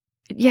know.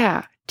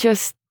 Yeah.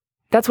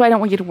 That's why I don't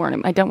want you to warn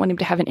him. I don't want him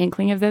to have an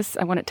inkling of this.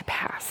 I want it to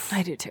pass.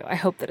 I do too. I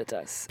hope that it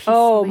does. Peace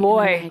Oh, light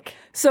boy. and like-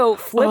 So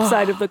flip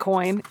side of the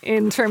coin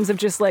in terms of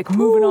just like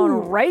moving on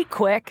right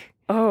quick.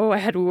 Oh, I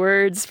had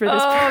words for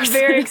this Oh, I'm person.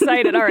 very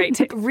excited. All right.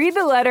 Read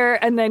the letter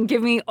and then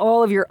give me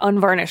all of your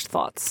unvarnished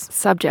thoughts.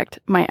 Subject: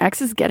 My ex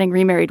is getting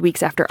remarried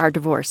weeks after our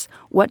divorce.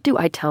 What do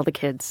I tell the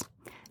kids?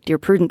 Dear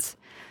Prudence,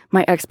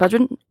 my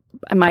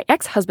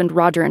ex-husband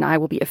Roger and I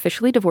will be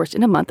officially divorced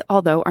in a month,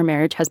 although our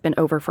marriage has been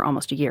over for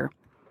almost a year.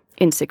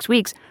 In 6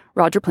 weeks,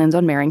 Roger plans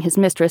on marrying his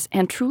mistress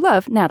and true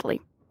love,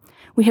 Natalie.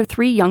 We have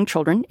 3 young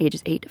children,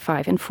 ages 8,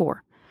 5, and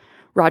 4.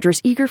 Roger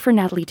is eager for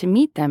Natalie to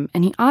meet them,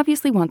 and he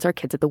obviously wants our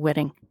kids at the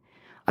wedding.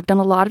 I've done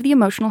a lot of the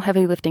emotional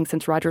heavy lifting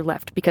since Roger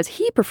left because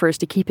he prefers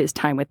to keep his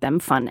time with them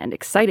fun and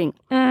exciting.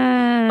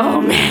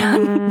 Oh,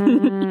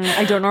 man.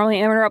 I don't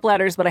normally interrupt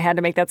letters, but I had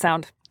to make that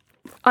sound.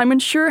 I'm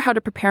unsure how to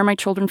prepare my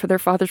children for their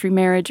father's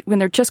remarriage when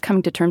they're just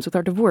coming to terms with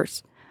our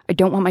divorce. I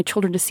don't want my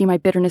children to see my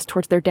bitterness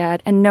towards their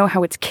dad and know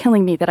how it's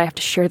killing me that I have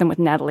to share them with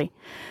Natalie.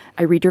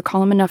 I read your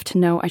column enough to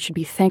know I should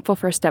be thankful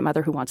for a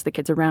stepmother who wants the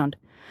kids around.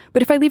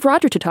 But if I leave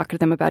Roger to talk to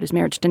them about his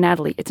marriage to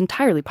Natalie, it's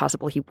entirely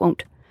possible he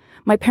won't.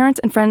 My parents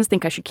and friends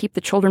think I should keep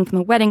the children from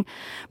the wedding,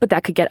 but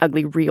that could get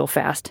ugly real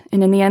fast.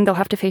 And in the end, they'll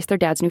have to face their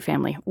dad's new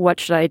family. What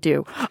should I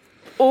do?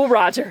 Oh,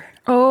 Roger.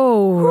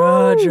 Oh,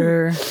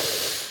 Roger.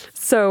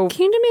 So,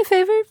 Can you do me a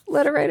favor,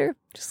 letter writer?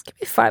 Just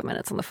give me 5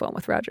 minutes on the phone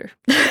with Roger.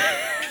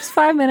 Just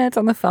 5 minutes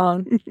on the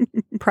phone.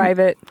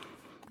 Private.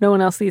 No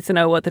one else needs to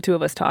know what the two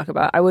of us talk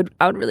about. I would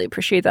really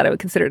appreciate that. I would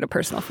consider it a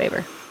personal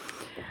favor.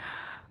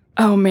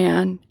 oh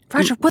man.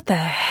 Roger, what the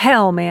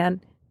hell,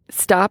 man?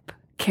 Stop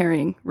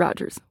carrying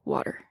Roger's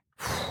water.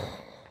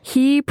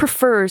 He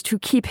prefers to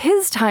keep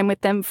his time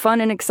with them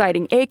fun and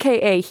exciting,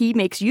 a.k.a. he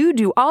makes you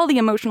do all the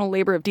emotional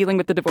labor of dealing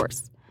with the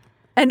divorce.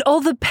 And all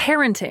the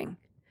parenting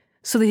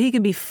so that he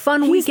can be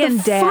fun He's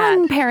weekend the dad.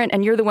 fun parent,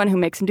 and you're the one who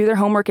makes them do their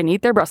homework and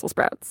eat their Brussels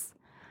sprouts.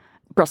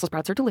 Brussels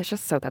sprouts are delicious,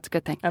 so that's a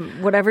good thing.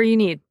 Whatever you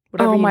need.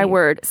 Oh, my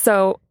word.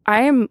 So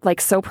I am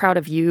so proud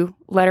of you,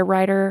 letter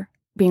writer,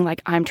 being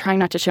I'm trying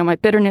not to show my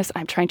bitterness.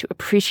 I'm trying to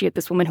appreciate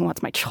this woman who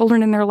wants my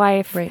children in their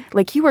life.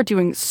 Right. You are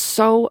doing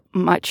so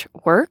much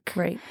work.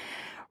 Right.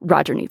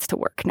 Roger needs to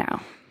work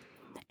now.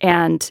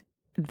 And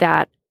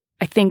that,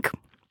 I think,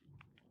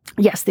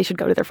 yes, they should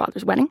go to their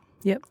father's wedding.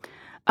 Yep.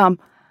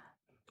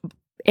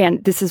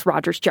 And this is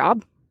Roger's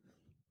job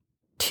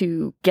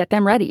to get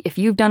them ready. If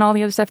you've done all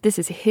the other stuff, this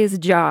is his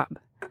job.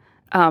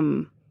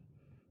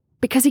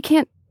 Because you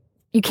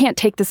can't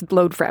take this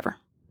load forever.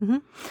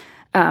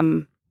 Mm-hmm.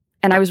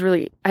 And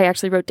I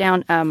actually wrote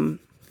down,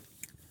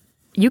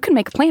 you can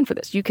make a plan for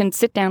this. You can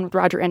sit down with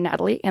Roger and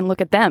Natalie and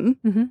look at them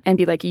and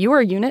be like, you're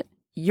a unit.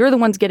 You're the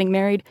ones getting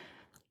married.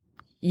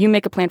 You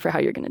make a plan for how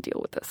you're going to deal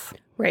with this.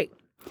 Right.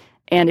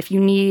 And if you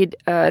need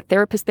a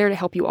therapist there to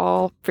help you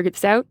all figure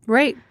this out.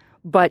 Right.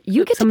 But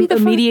you get to be the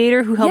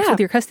mediator who helps with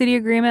your custody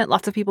agreement.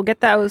 Lots of people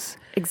get those.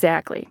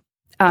 Exactly.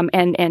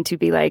 And to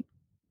be like,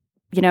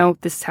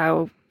 this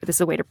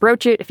is a way to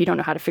broach it. If you don't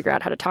know how to figure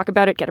out how to talk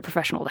about it, get a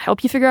professional to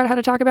help you figure out how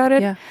to talk about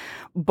it. Yeah.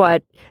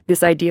 But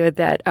this idea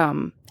that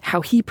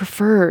how he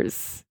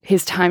prefers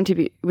his time to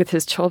be with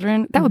his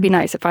children, that would be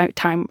nice. If I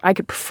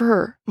could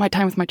prefer my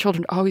time with my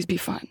children to always be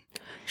fun.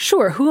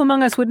 Sure. Who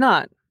among us would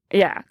not?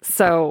 Yeah.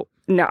 So,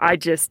 no,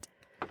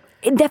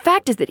 the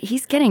fact is that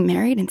he's getting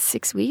married in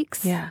 6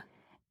 weeks. Yeah.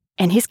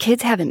 And his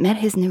kids haven't met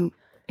his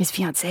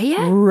fiancée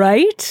yet?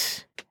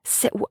 Right?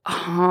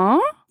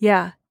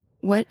 Yeah.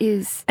 What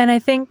is... And I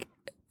think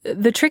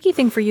the tricky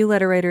thing for you,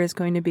 letter writer, is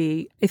going to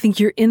be, I think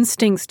your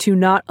instincts to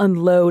not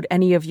unload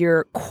any of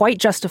your quite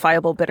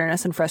justifiable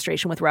bitterness and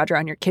frustration with Roger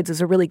on your kids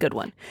is a really good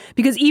one.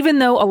 Because even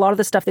though a lot of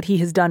the stuff that he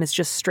has done is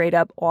just straight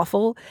up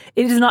awful,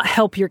 it does not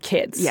help your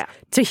kids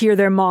to hear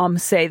their mom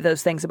say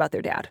those things about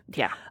their dad.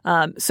 Yeah.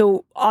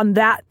 So on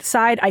that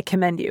side, I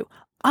commend you.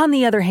 On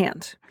the other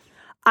hand,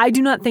 I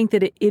do not think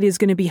that it is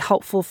going to be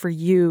helpful for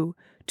you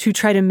to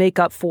try to make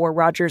up for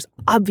Roger's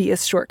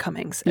obvious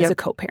shortcomings as a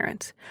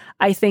co-parent.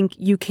 I think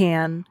you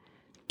can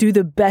do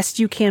the best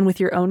you can with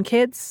your own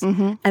kids.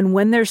 Mm-hmm. And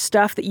when there's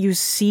stuff that you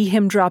see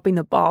him dropping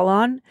the ball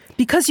on,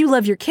 because you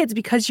love your kids,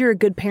 because you're a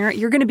good parent,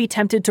 you're going to be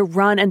tempted to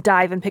run and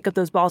dive and pick up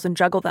those balls and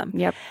juggle them.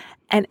 Yep.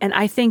 And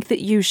I think that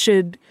you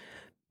should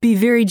be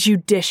very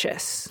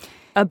judicious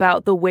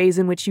about the ways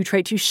in which you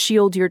try to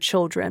shield your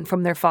children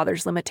from their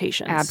father's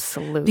limitations.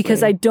 Absolutely.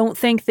 Because I don't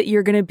think that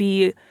you're going to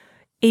be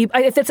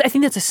I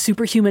think that's a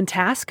superhuman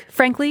task,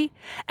 frankly.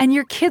 And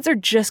your kids are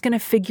just going to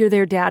figure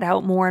their dad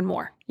out more and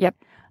more. Yep.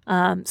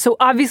 So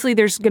obviously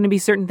there's going to be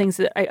certain things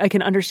that I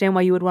can understand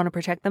why you would want to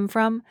protect them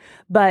from.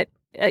 But,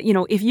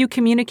 if you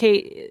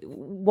communicate,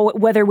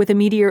 whether with a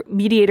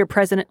mediator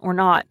present or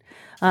not,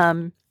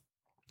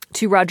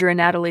 to Roger and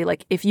Natalie,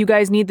 like, if you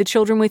guys need the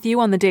children with you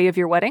on the day of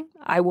your wedding,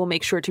 I will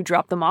make sure to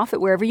drop them off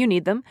at wherever you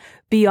need them.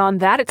 Beyond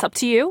that, it's up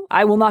to you.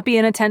 I will not be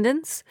in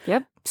attendance.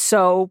 Yep.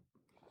 So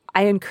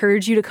I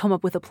encourage you to come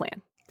up with a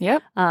plan.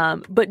 Yep.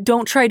 But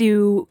don't try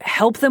to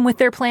help them with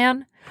their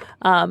plan.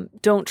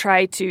 Don't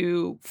try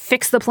to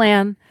fix the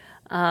plan.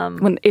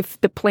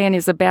 If the plan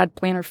is a bad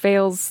plan or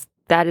fails,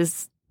 that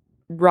is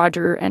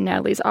Roger and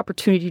Natalie's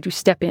opportunity to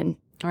step in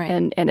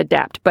and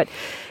adapt. But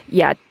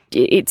yeah,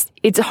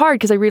 it's hard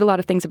because I read a lot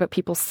of things about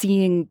people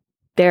seeing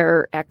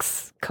their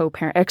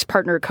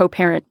ex-partner,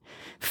 co-parent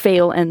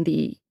fail and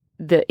the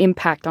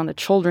impact on the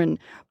children,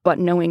 but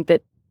knowing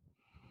that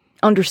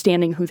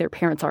understanding who their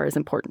parents are is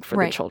important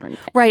for the children.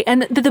 Right.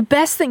 And the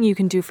best thing you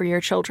can do for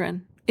your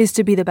children is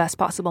to be the best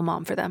possible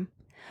mom for them.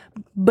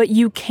 But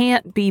you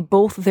can't be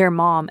both their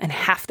mom and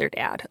half their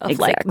dad of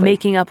like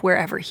making up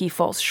wherever he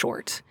falls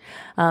short.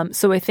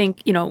 So I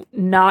think,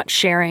 not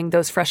sharing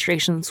those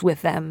frustrations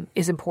with them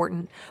is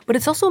important. But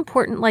it's also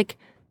important, like,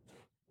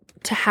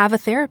 to have a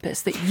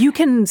therapist that you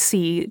can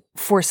see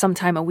for some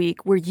time a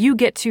week where you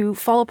get to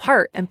fall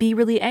apart and be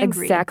really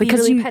angry. Exactly.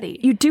 Because really petty.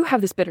 You do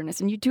have this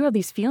bitterness and you do have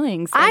these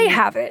feelings. I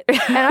have it.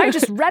 And I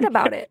just read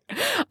about it.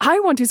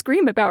 I want to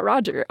scream about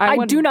Roger.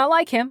 I do not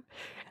like him.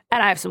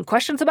 And I have some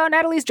questions about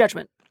Natalie's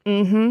judgment.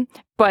 Mm-hmm.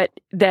 But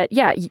that,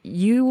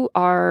 you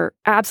are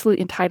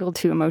absolutely entitled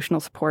to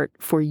emotional support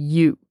for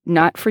you,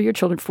 not for your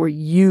children, for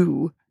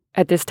you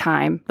at this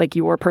time, like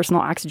your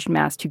personal oxygen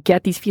mask, to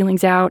get these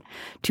feelings out,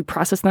 to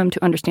process them,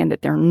 to understand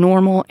that they're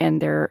normal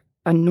and they're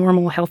a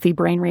normal, healthy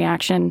brain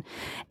reaction.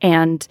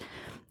 And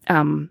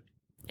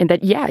that,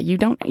 you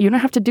don't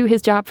have to do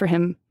his job for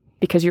him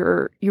because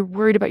you're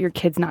worried about your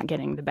kids not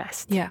getting the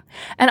best. Yeah.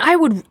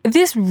 And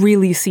this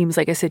really seems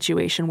like a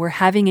situation where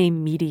having a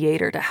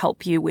mediator to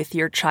help you with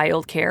your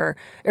child care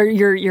or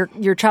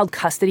your child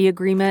custody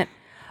agreement,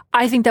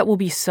 I think that will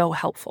be so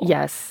helpful.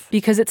 Yes.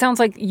 Because it sounds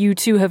like you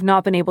two have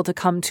not been able to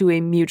come to a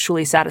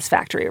mutually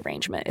satisfactory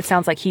arrangement. It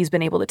sounds like he's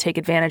been able to take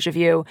advantage of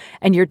you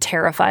and you're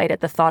terrified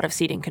at the thought of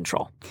ceding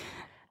control.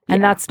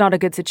 And that's not a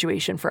good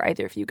situation for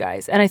either of you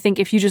guys. And I think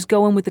if you just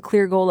go in with the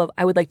clear goal of,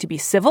 I would like to be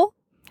civil,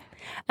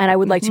 and I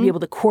would like to be able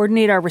to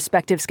coordinate our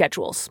respective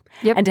schedules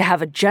and to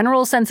have a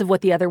general sense of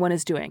what the other one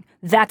is doing.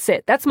 That's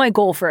it. That's my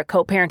goal for a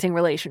co-parenting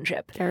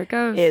relationship. There it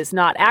goes. Is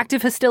not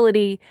active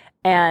hostility,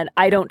 and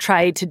I don't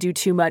try to do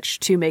too much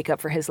to make up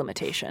for his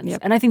limitations.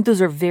 Yep. And I think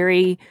those are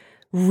very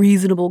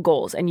reasonable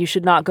goals, and you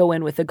should not go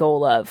in with the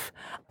goal of,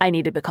 I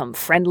need to become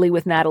friendly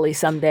with Natalie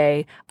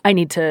someday. I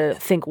need to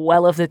think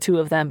well of the two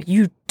of them.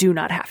 You do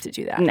not have to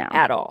do that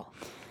at all.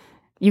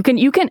 You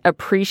can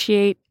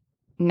appreciate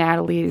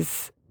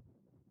Natalie's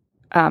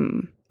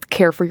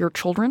care for your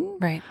children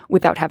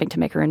without having to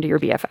make her into your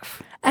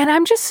BFF. And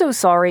I'm just so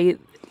sorry.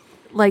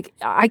 Like,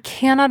 I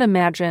cannot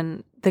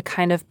imagine the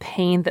kind of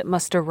pain that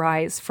must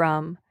arise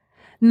from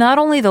not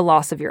only the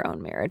loss of your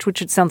own marriage,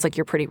 which it sounds like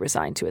you're pretty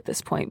resigned to at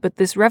this point, but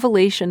this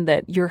revelation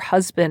that your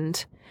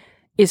husband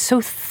is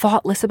so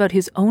thoughtless about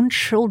his own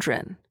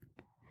children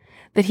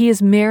that he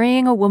is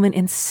marrying a woman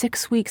in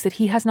 6 weeks that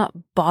he has not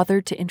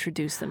bothered to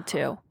introduce them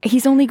to.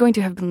 He's only going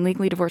to have been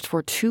legally divorced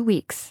for 2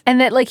 weeks. And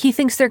that, like, he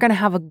thinks they're going to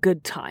have a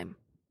good time.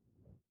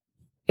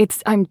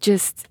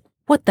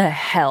 What the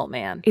hell,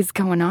 man? Is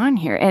going on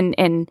here?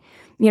 And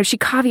she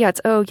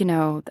caveats, our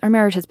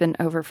marriage has been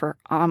over for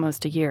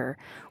almost a year.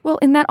 Well,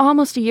 in that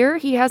almost a year,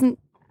 he hasn't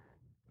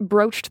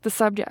broached the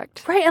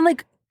subject. Right. And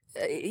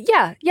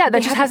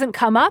that just hasn't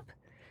come up.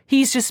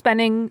 He's just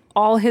spending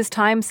all his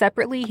time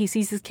separately. He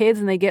sees his kids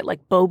and they get like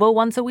boba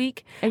once a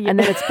week. And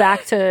then it's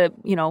back to,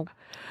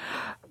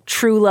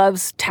 true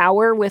love's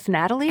tower with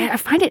Natalie. And I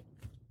find it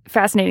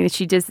fascinating that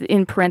she just,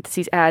 in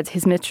parentheses, adds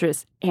his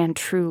mistress and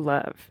true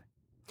love.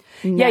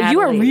 Natalie. Yeah, you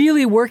are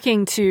really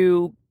working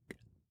to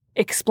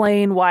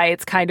explain why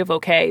it's kind of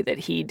okay that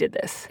he did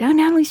this. No,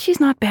 Natalie, she's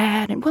not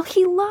bad. And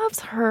he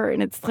loves her.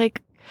 And it's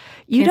like,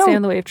 you can't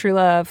stand the way of true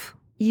love.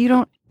 You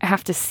don't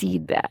have to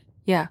cede that.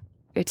 Yeah.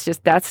 It's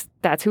just that's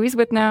who he's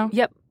with now.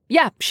 Yep.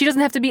 Yeah. She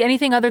doesn't have to be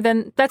anything other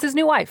than that's his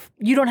new wife.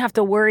 You don't have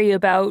to worry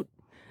about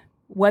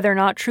whether or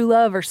not true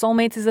love or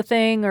soulmates is a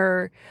thing,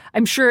 or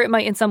I'm sure it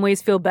might in some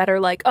ways feel better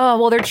like, oh,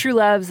 well, they're true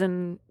loves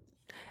and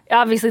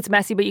obviously it's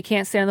messy, but you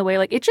can't stand in the way.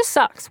 Like, it just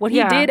sucks. What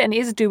he did and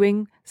is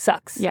doing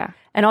sucks. Yeah.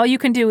 And all you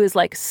can do is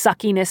like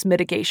suckiness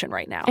mitigation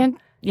right now. And,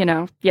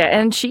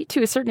 and she,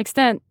 to a certain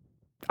extent,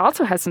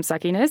 also has some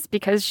suckiness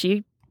because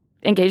she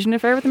engaged in an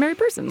affair with a married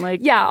person.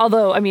 Like, yeah,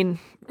 although, I mean,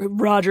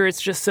 Roger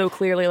is just so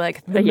clearly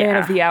like the man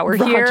of the hour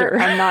here.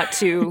 I'm not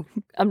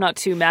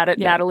too mad at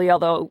Natalie,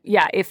 although,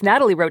 if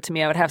Natalie wrote to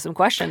me, I would have some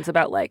questions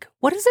about like,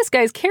 what is this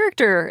guy's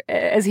character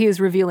as he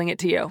is revealing it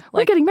to you?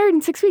 We're getting married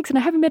in 6 weeks and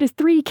I haven't met his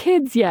 3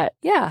 kids yet.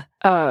 Yeah.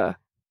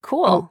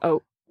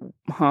 Cool.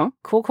 Huh?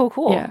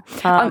 Cool. Yeah.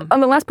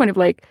 On the last point of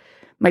like,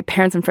 my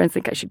parents and friends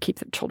think I should keep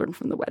their children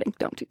from the wedding.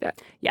 Don't do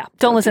that. Yeah.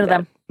 Don't listen to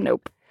them.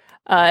 Nope.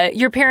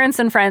 Your parents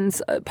and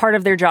friends, part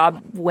of their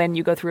job when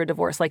you go through a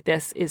divorce like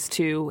this is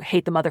to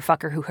hate the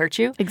motherfucker who hurt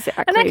you.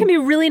 Exactly. And that can be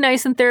really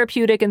nice and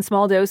therapeutic in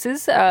small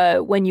doses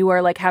when you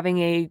are like having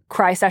a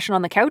cry session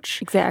on the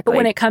couch. Exactly. But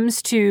when it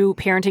comes to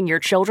parenting your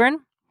children,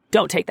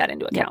 don't take that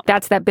into account.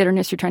 That's that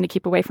bitterness you're trying to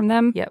keep away from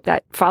them. Yep.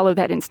 That follow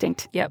that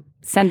instinct. Yep.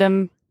 Send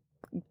them,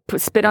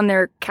 spit on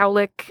their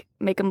cowlick,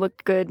 make them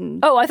look good.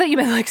 And Oh, I thought you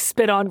meant like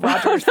spit on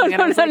Roger or something.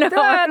 no.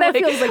 That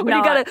feels like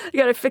not. You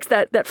gotta fix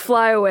that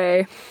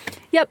flyaway.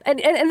 Yep, and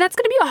that's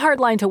going to be a hard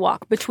line to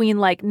walk between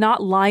like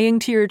not lying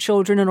to your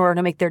children in order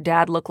to make their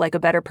dad look like a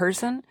better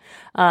person,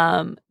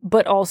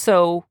 but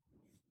also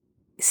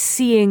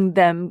seeing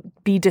them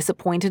be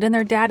disappointed in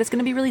their dad is going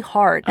to be really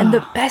hard. And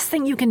the best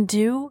thing you can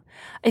do,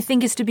 I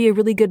think, is to be a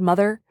really good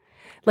mother.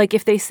 Like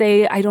if they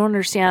say, I don't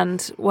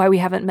understand why we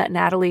haven't met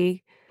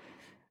Natalie.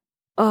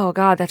 Oh,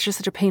 God, that's just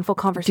such a painful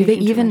conversation. Do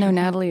they even know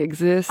Natalie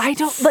exists? I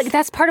don't, like,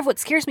 that's part of what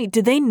scares me.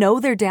 Do they know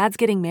their dad's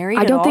getting married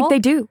I at don't all? think they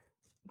do.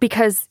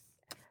 Because,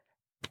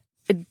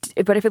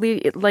 but if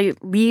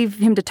it leave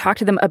him to talk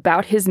to them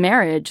about his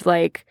marriage,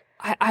 like...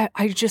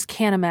 I just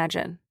can't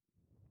imagine.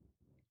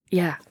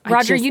 Yeah.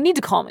 Roger, you need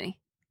to call me.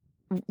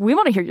 We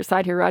want to hear your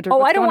side here, Roger. Oh,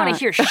 What's I don't going want to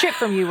hear shit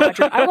from you,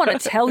 Roger. I want to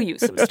tell you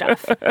some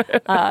stuff.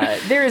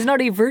 There is not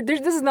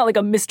this is not like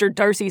a Mr.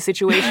 Darcy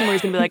situation where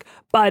he's going to be like,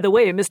 by the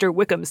way, Mr.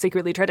 Wickham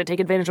secretly tried to take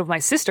advantage of my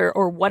sister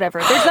or whatever.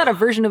 There's not a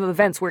version of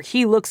events where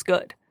he looks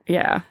good.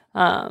 Yeah.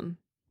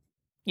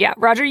 Yeah,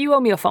 Roger, you owe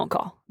me a phone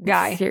call,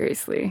 guy.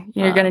 Seriously.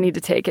 You're going to need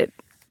to take it.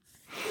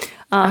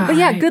 But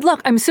yeah, good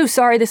luck. I'm so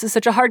sorry. This is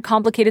such a hard,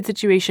 complicated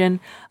situation.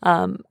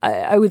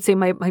 I would say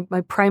my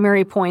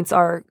primary points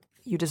are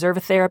you deserve a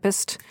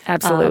therapist.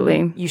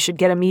 Absolutely. You should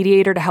get a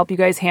mediator to help you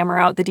guys hammer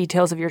out the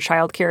details of your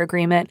child care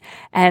agreement.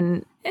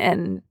 And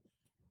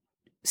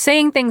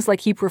saying things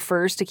like he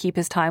prefers to keep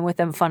his time with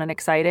them fun and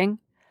exciting.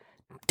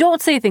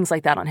 Don't say things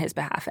like that on his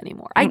behalf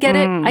anymore. I get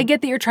it. I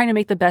get that you're trying to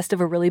make the best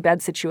of a really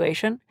bad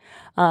situation.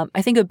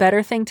 I think a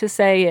better thing to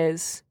say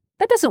is,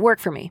 that doesn't work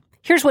for me.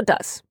 Here's what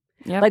does.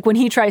 Yep. Like when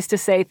he tries to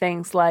say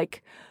things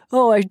like,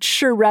 oh, I'd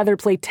sure rather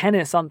play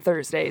tennis on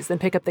Thursdays than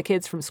pick up the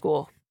kids from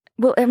school.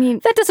 Well, I mean...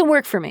 That doesn't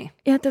work for me.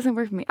 Yeah, it doesn't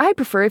work for me. I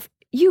prefer if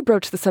you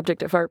broach the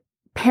subject of our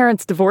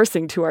parents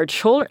divorcing to our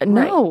children.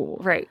 No.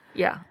 Right.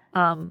 Yeah.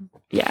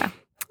 Yeah.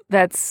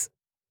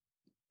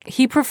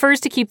 He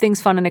prefers to keep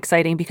things fun and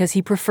exciting because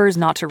he prefers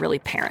not to really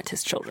parent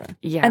his children.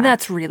 Yeah. And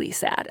that's really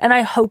sad. And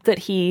I hope that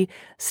he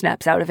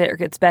snaps out of it or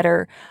gets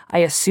better. I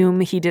assume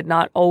he did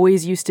not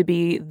always used to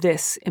be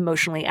this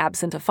emotionally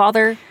absent a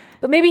father.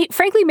 But maybe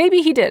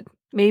he did.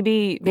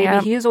 Maybe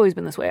he has always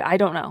been this way. I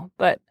don't know.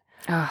 But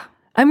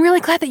I'm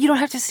really glad that you don't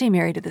have to stay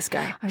married to this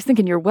guy. I was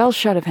thinking you're well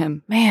shut of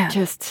him. Man.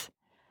 Just,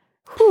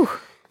 whew.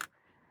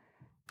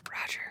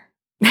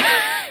 Roger.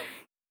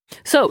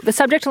 So the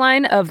subject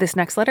line of this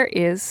next letter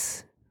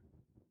is...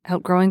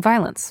 outgrowing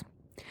violence.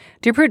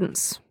 Dear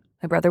Prudence,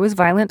 my brother was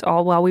violent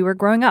all while we were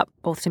growing up,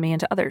 both to me and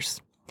to others.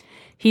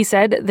 He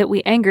said that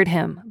we angered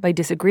him by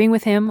disagreeing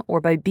with him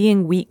or by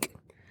being weak.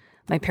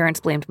 My parents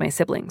blamed my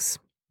siblings.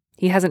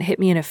 He hasn't hit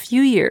me in a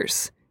few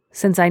years,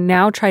 since I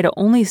now try to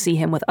only see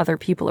him with other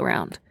people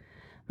around.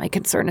 My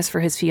concern is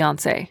for his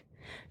fiancée.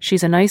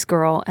 She's a nice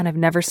girl, and I've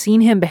never seen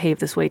him behave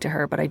this way to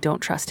her, but I don't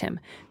trust him.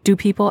 Do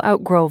people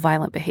outgrow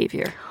violent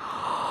behavior?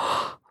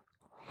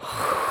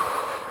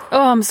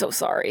 Oh, I'm so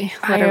sorry,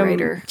 letter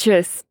writer.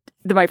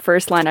 My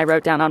first line I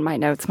wrote down on my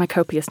notes, my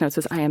copious notes,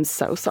 was, I am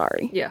so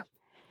sorry. Yeah.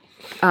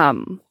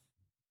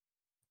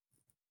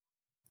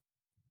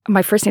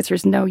 My first answer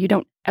is no, you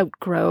don't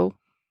outgrow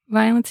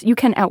violence. You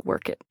can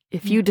outwork it.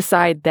 If you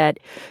decide that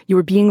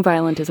your being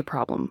violent is a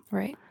problem,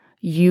 right,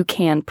 you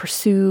can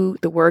pursue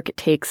the work it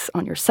takes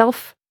on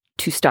yourself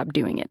to stop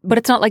doing it. But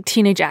it's not like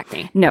teenage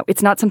acne. No,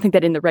 it's not something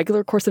that in the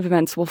regular course of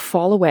events will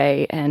fall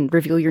away and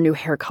reveal your new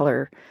hair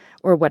color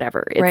or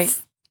whatever. Right.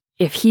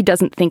 If he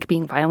doesn't think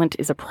being violent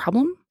is a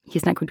problem,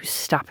 he's not going to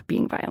stop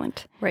being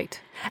violent. Right.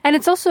 And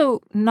it's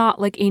also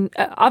not like,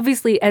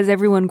 obviously, as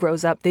everyone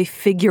grows up, they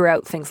figure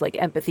out things like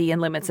empathy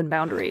and limits and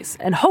boundaries.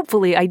 And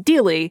hopefully,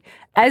 ideally,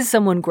 as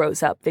someone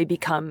grows up, they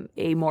become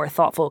a more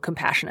thoughtful,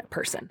 compassionate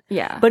person.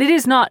 Yeah. But it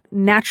is not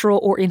natural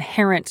or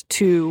inherent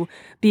to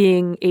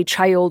being a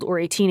child or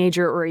a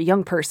teenager or a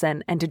young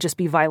person and to just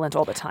be violent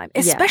all the time.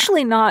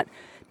 Especially not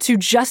to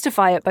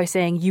justify it by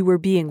saying you were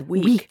being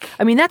weak.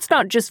 I mean, that's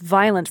not just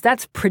violence,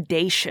 that's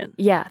predation.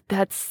 Yeah,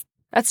 that's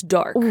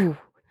dark. Ooh,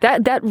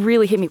 that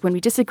really hit me when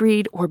we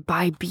disagreed or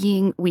by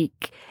being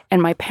weak.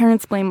 And my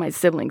parents blame my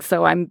siblings,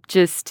 so I'm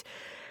just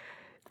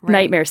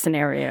nightmare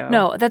scenario.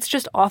 No, that's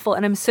just awful.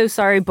 And I'm so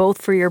sorry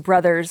both for your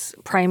brother's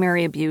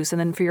primary abuse and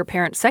then for your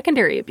parents'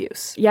 secondary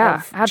abuse.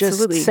 Yeah,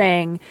 absolutely. Just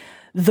saying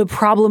the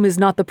problem is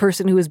not the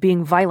person who is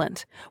being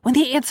violent, when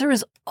the answer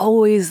is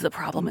always the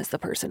problem is the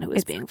person who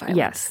is being violent.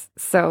 Yes.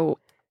 So,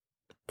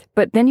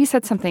 but then you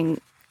said something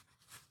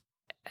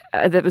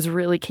that was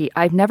really key.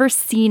 I've never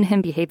seen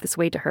him behave this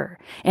way to her.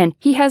 And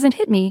he hasn't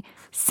hit me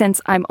since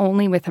I'm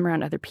only with him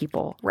around other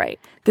people. Right.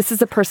 This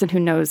is a person who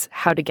knows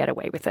how to get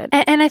away with it.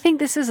 And I think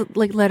this is,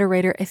 like, letter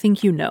writer, I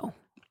think you know.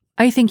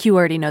 I think you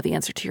already know the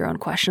answer to your own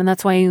question.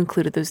 That's why you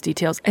included those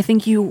details. I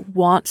think you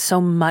want so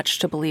much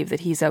to believe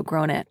that he's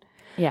outgrown it.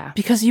 Yeah.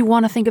 Because you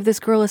want to think of this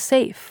girl as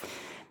safe.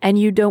 And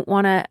you don't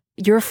want to,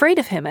 you're afraid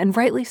of him, and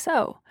rightly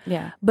so.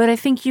 Yeah. But I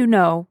think you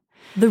know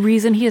the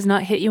reason he has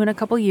not hit you in a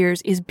couple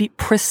years is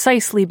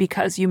precisely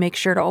because you make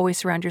sure to always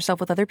surround yourself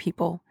with other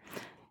people.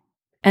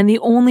 And the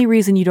only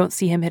reason you don't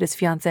see him hit his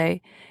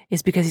fiancée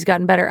is because he's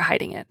gotten better at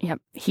hiding it. Yep.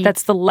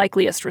 That's the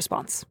likeliest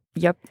response.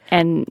 Yep.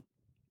 And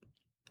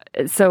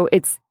so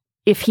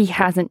if he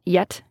hasn't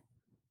yet,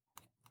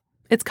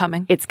 it's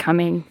coming. It's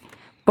coming.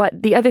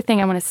 But the other thing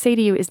I want to say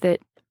to you is that,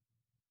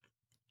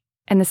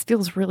 and this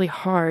feels really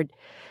hard,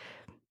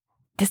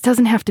 this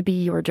doesn't have to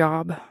be your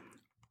job.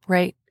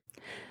 Right.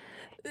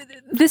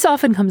 This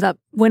often comes up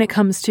when it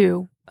comes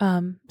to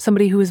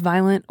somebody who is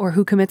violent or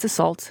who commits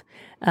assault.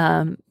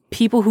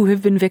 People who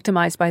have been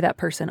victimized by that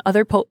person.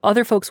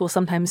 Other folks will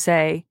sometimes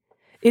say,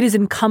 it is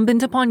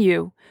incumbent upon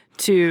you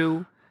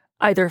to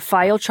either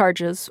file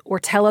charges or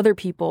tell other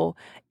people.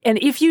 And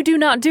if you do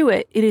not do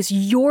it, it is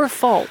your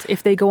fault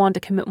if they go on to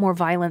commit more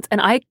violence. And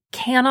I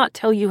cannot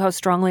tell you how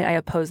strongly I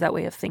oppose that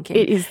way of thinking.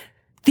 It is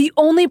the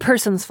only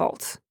person's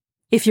fault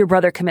if your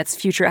brother commits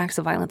future acts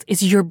of violence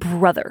is your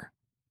brother.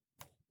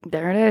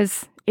 There it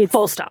is. It's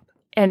full stop.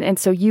 And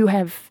so you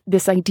have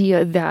this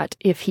idea that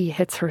if he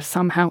hits her,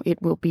 somehow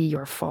it will be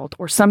your fault,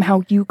 or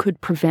somehow you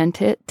could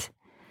prevent it.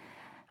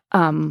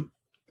 And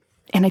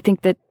I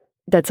think that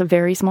that's a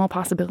very small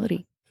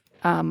possibility.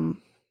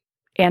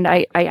 And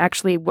I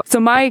actually, so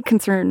my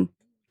concern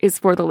is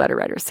for the letter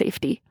writer's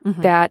safety,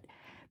 that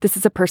this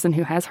is a person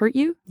who has hurt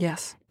you.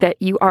 Yes. That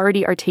you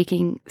already are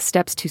taking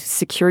steps to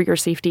secure your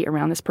safety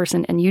around this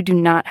person, and you do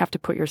not have to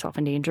put yourself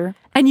in danger.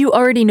 And you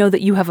already know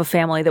that you have a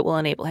family that will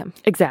enable him.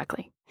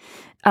 Exactly.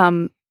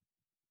 And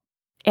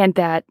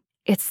that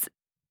it's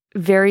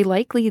very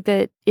likely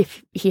that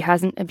if he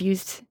hasn't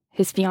abused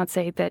his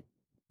fiancée, that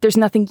there's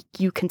nothing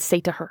you can say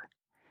to her.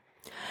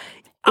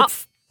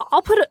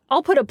 I'll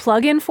put a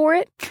plug in for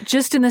it,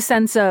 just in the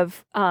sense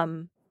of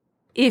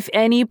if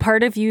any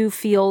part of you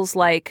feels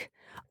like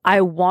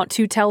I want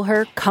to tell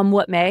her, come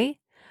what may,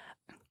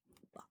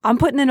 I'm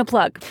putting in a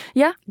plug.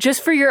 Yeah.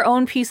 Just for your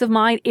own peace of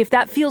mind. If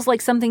that feels like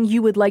something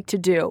you would like to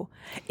do,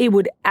 it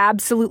would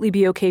absolutely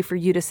be okay for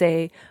you to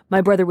say, my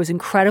brother was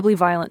incredibly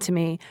violent to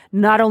me,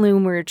 not only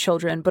when we were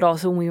children, but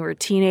also when we were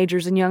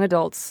teenagers and young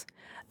adults.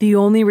 The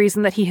only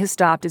reason that he has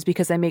stopped is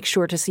because I make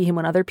sure to see him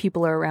when other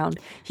people are around.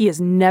 He has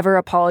never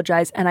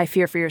apologized, and I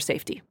fear for your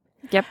safety.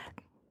 Yep.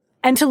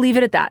 And to leave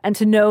it at that, and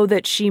to know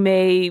that she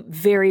may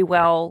very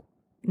well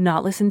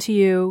not listen to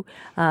you.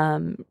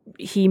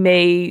 He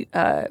may,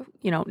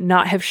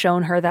 not have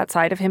shown her that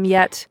side of him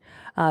yet.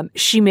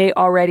 She may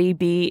already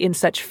be in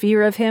such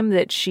fear of him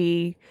that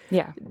she,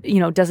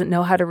 doesn't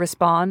know how to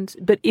respond.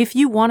 But if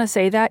you want to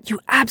say that, you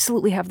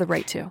absolutely have the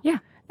right to. Yeah.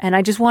 And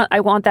I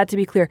want that to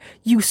be clear.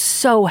 You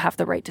so have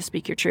the right to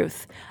speak your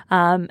truth.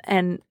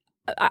 And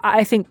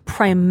I think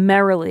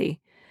primarily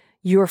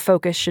your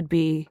focus should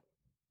be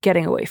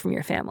getting away from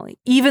your family,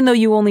 even though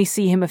you only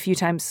see him a few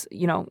times.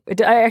 You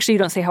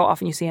don't say how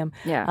often you see him.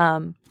 Yeah.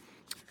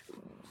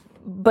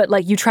 But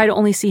like you try to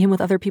only see him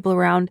with other people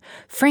around.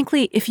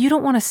 Frankly, if you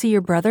don't want to see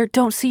your brother,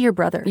 don't see your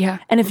brother. Yeah.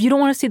 And if you don't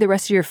want to see the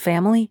rest of your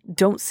family,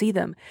 don't see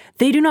them.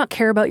 They do not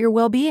care about your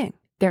well-being.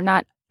 They're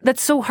not.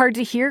 That's so hard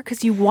to hear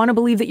because you want to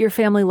believe that your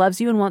family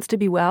loves you and wants to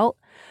be well.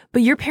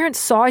 But your parents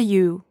saw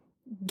you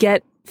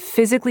get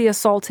physically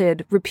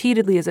assaulted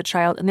repeatedly as a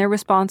child, and their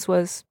response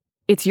was,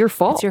 it's your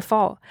fault. It's your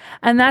fault.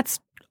 And that's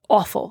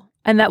awful.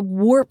 And that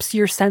warps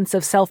your sense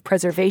of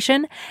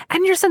self-preservation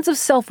and your sense of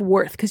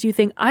self-worth because you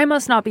think, I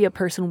must not be a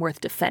person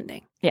worth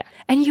defending. Yeah.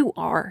 And you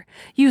are.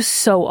 You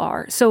so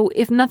are. So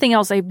if nothing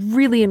else, I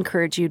really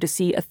encourage you to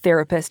see a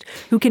therapist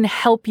who can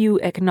help you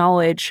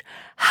acknowledge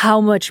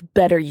how much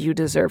better you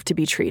deserve to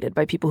be treated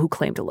by people who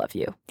claim to love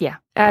you. Yeah,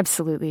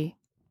 absolutely.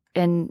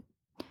 And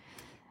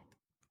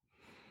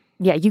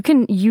yeah, you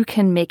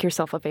can make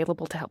yourself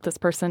available to help this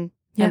person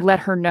and let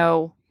her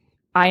know,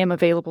 I am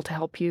available to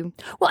help you.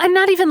 Well, and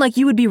not even like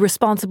you would be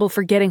responsible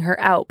for getting her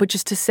out, but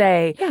just to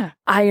say,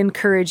 I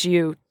encourage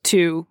you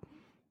to,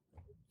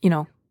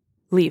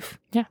 leave.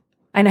 Yeah.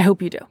 And I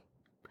hope you do.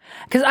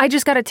 Because I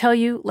just got to tell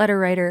you, letter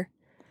writer,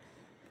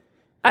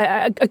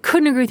 I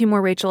couldn't agree with you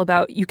more, Rachel,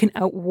 about you can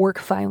outwork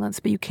violence,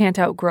 but you can't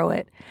outgrow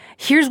it.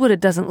 Here's what it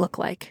doesn't look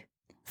like.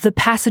 The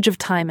passage of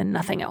time and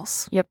nothing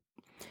else. Yep.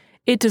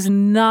 It does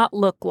not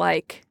look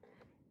like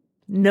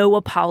no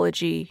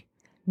apology,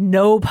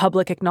 no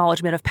public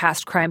acknowledgement of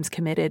past crimes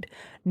committed,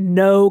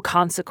 no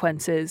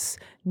consequences,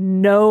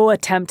 no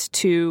attempt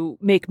to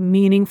make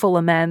meaningful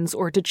amends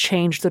or to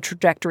change the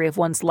trajectory of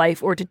one's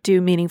life or to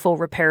do meaningful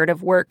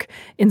reparative work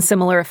in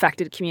similar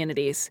affected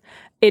communities.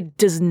 It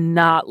does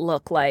not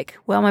look like,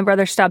 well, my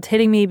brother stopped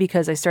hitting me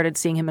because I started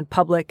seeing him in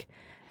public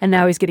and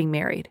now he's getting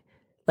married.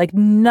 Like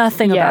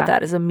nothing about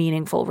that is a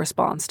meaningful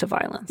response to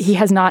violence. He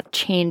has not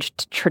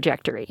changed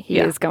trajectory. He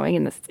is going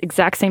in this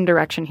exact same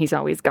direction he's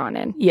always gone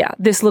in. Yeah,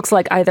 this looks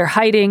like either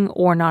hiding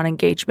or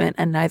non-engagement,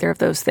 and neither of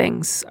those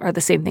things are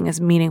the same thing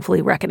as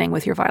meaningfully reckoning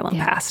with your violent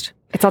past.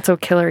 It's also a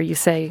killer. You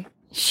say,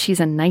 she's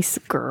a nice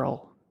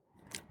girl.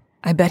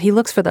 I bet he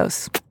looks for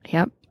those.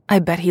 Yep. I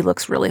bet he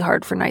looks really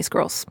hard for nice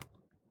girls.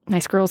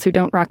 Nice girls who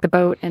don't rock the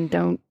boat and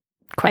don't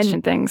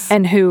question things.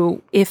 And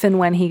who, if and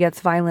when he gets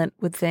violent,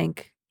 would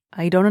think,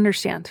 I don't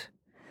understand.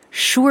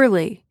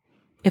 Surely,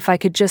 if I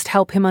could just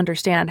help him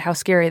understand how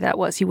scary that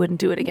was, he wouldn't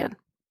do it again.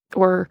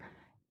 Or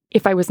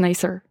if I was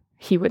nicer,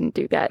 he wouldn't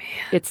do that.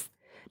 It's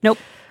nope.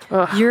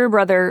 Ugh. Your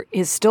brother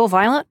is still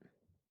violent.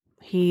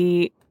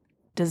 He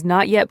does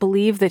not yet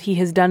believe that he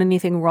has done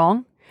anything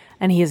wrong,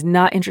 and he is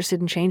not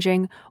interested in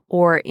changing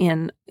or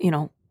in,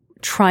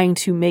 trying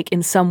to make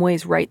in some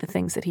ways right the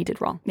things that he did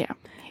wrong. Yeah.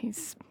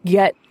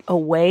 Get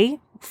away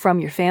from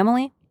your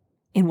family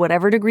in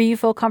whatever degree you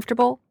feel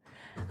comfortable.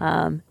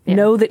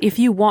 Know that if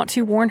you want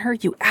to warn her,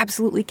 you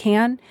absolutely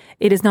can.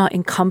 It is not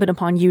incumbent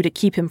upon you to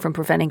keep him from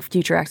preventing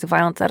future acts of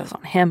violence. That is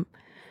on him.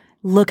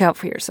 Look out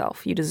for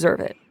yourself. You deserve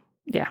it.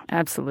 Yeah,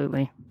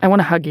 absolutely. I want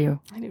to hug you.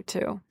 I do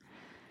too.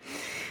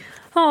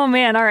 Oh,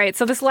 man. All right.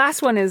 So this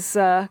last one is,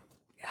 I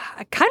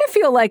kind of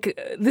feel like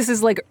this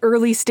is like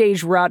early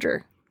stage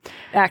Roger,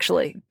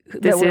 actually,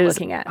 that we're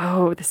looking at.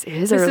 Oh, this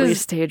is early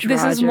stage Roger.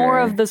 This is more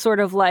of the sort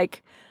of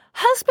like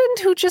husband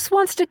who just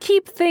wants to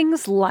keep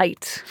things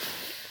light.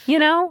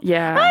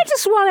 Yeah. I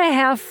just want to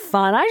have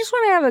fun. I just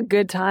want to have a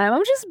good time.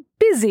 I'm just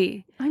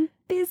busy. I'm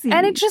busy.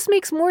 And it just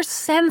makes more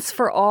sense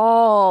for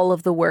all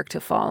of the work to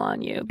fall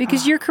on you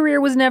because your career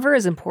was never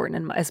as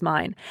important as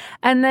mine.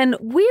 And then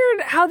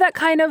weird how that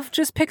kind of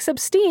just picks up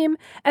steam.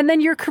 And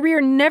then your career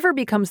never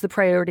becomes the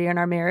priority in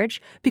our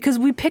marriage because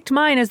we picked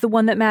mine as the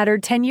one that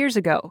mattered 10 years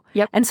ago.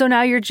 Yep. And so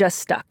now you're just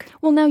stuck.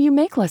 Well, now you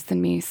make less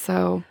than me,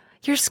 so...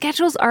 Your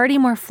schedule's already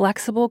more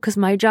flexible because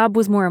my job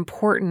was more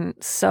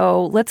important.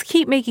 So let's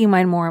keep making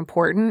mine more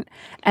important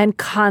and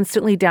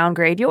constantly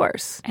downgrade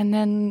yours. And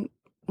then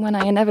when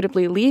I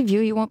inevitably leave you,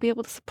 you won't be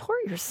able to support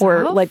yourself.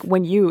 Or like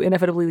when you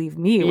inevitably leave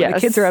me, when the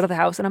kids are out of the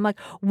house and I'm like,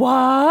 what?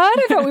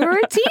 I thought we were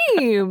a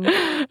team.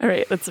 All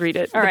right, let's read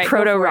it. All right,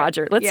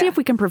 Proto-Roger. Let's see if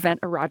we can prevent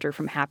a Roger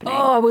from happening.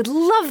 Oh, I would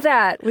love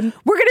that. We're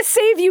going to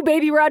save you,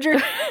 baby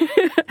Roger.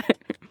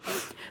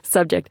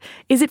 Subject.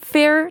 Is it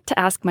fair to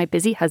ask my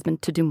busy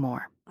husband to do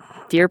more?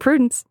 Dear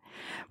Prudence,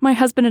 my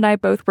husband and I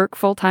both work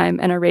full-time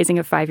and are raising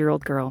a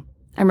 5-year-old girl.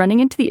 I'm running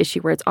into the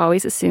issue where it's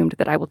always assumed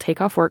that I will take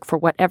off work for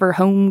whatever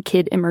home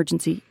kid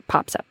emergency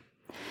pops up.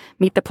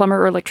 Meet the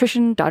plumber or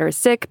electrician, daughter is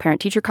sick,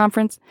 parent-teacher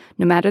conference.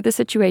 No matter the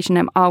situation,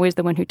 I'm always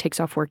the one who takes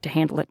off work to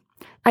handle it.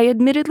 I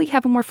admittedly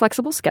have a more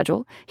flexible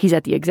schedule. He's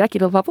at the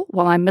executive level,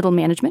 while I'm middle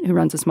management who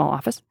runs a small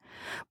office.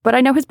 But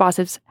I know his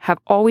bosses have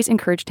always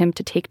encouraged him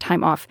to take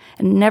time off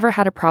and never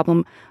had a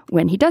problem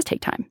when he does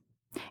take time.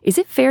 Is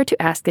it fair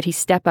to ask that he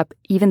step up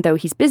even though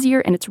he's busier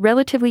and it's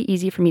relatively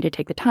easy for me to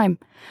take the time?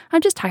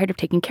 I'm just tired of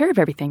taking care of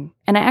everything,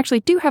 and I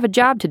actually do have a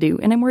job to do,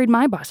 and I'm worried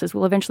my bosses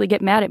will eventually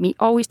get mad at me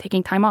always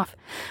taking time off.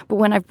 But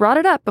when I've brought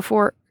it up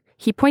before,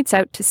 he points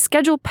out to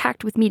schedule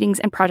packed with meetings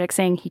and projects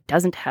saying he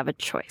doesn't have a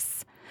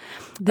choice.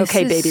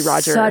 Okay, baby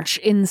Roger. Such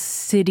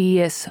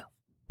insidious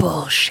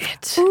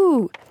bullshit.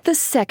 Ooh, the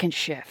second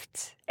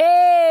shift.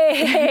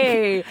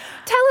 Hey,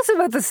 tell us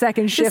about the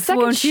second shift,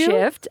 won't you? The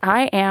second shift,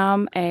 I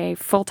am I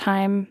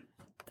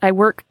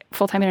work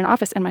full-time in an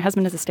office, and my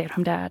husband is a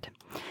stay-at-home dad.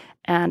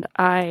 And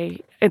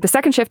the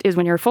second shift is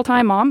when you're a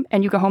full-time mom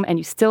and you go home and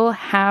you still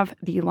have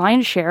the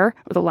lion's share,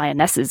 or the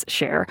lioness's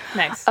share,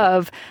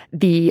 of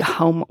the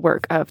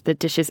homework, of the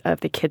dishes, of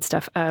the kid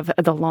stuff, of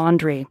the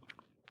laundry,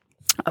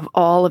 of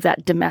all of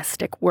that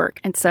domestic work.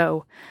 And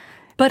so...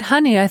 But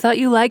honey, I thought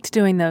you liked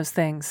doing those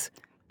things.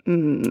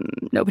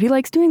 Nobody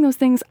likes doing those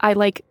things. I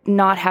like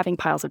not having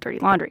piles of dirty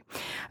laundry.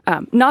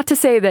 Not to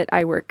say that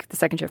I work the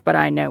second shift, but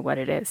I know what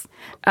it is.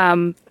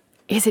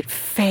 Is it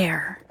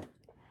fair?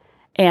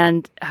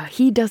 And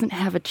he doesn't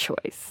have a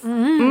choice.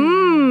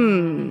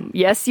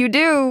 Yes, you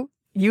do.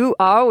 You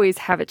always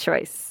have a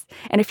choice.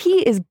 And if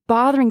he is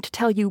bothering to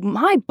tell you,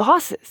 my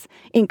bosses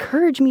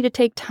encourage me to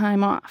take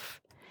time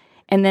off,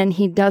 and then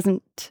he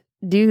doesn't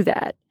do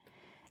that,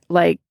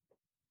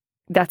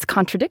 that's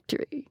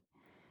contradictory.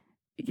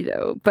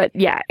 But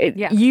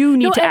you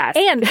need to ask.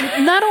 And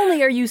not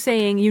only are you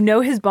saying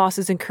his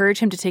bosses encourage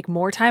him to take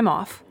more time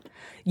off,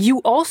 you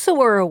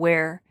also are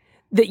aware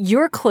that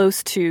you're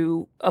close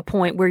to a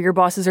point where your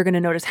bosses are going to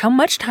notice how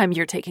much time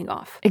you're taking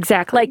off.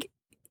 Exactly.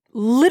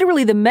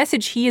 Literally the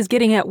message he is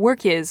getting at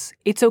work is,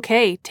 it's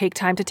okay, take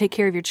time to take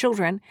care of your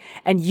children.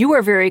 And you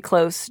are very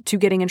close to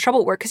getting in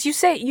trouble at work because you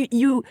say,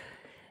 you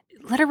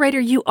letter writer,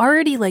 you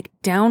already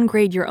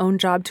downgrade your own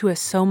job to us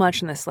so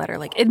much in this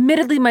letter.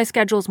 Admittedly, my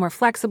schedule is more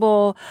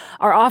flexible.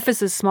 Our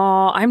office is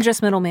small. I'm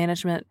just middle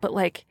management.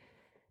 But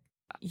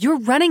you're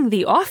running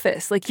the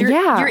office.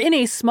 You're in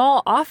a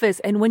small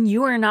office. And when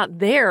you are not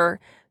there,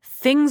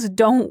 things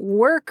don't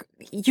work.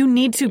 You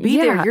need to be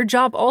there. Your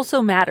job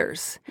also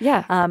matters.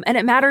 Yeah. And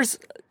it matters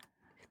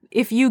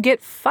if you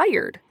get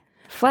fired.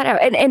 Flat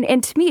out.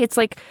 And to me, it's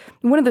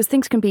one of those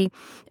things can be...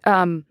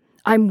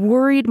 I'm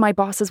worried my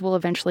bosses will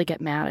eventually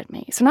get mad at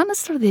me. So not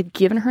necessarily they've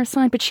given her a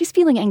sign, but she's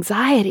feeling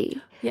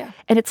anxiety. Yeah.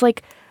 And it's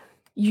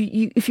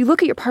you if you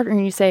look at your partner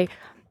and you say,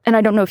 and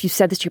I don't know if you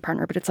said this to your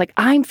partner, but it's like,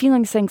 I'm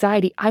feeling this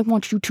anxiety. I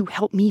want you to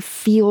help me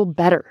feel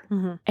better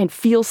and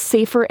feel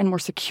safer and more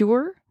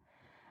secure.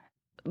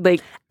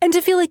 Like, and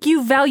to feel like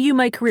you value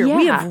my career. Yeah.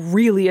 We have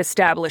really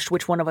established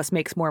which one of us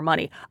makes more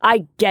money.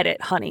 I get it,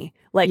 honey.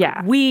 Like,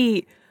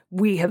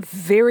 we have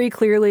very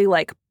clearly,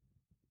 like,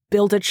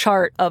 built a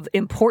chart of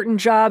important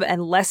job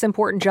and less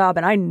important job,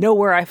 and I know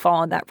where I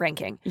fall in that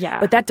ranking.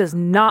 Yeah. But that does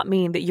not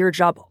mean that your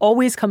job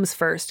always comes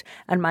first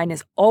and mine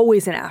is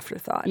always an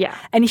afterthought. Yeah.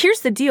 And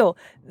here's the deal.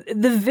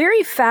 The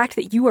very fact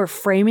that you are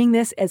framing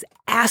this as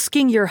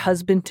asking your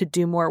husband to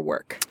do more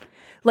work,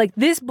 like,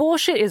 this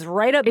bullshit is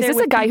right up there. Is this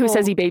with a guy people. who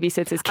says he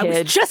babysits his kid?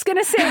 I was just going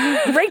to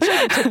say, Rachel,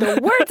 you took the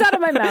words out of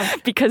my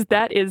mouth. Because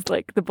that is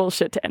like the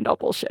bullshit to end all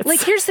bullshit.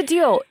 Like, here's the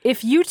deal.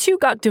 If you two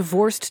got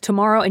divorced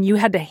tomorrow and you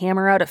had to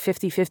hammer out a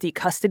 50-50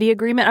 custody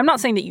agreement, I'm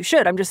not saying that you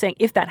should. I'm just saying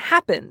if that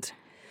happened,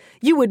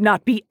 you would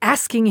not be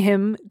asking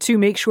him to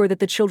make sure that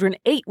the children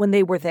ate when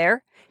they were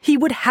there. He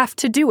would have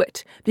to do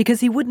it because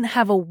he wouldn't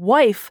have a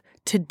wife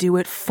to do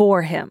it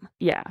for him.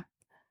 Yeah.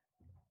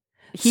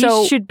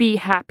 He should be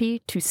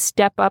happy to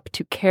step up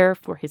to care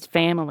for his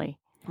family.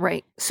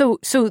 Right. So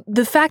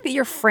the fact that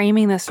you're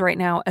framing this right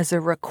now as a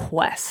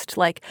request,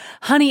 like,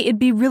 honey, it'd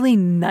be really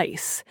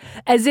nice,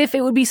 as if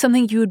it would be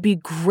something you would be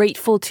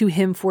grateful to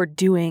him for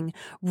doing,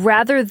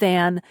 rather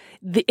than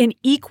an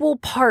equal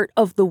part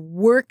of the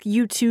work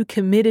you two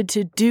committed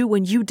to do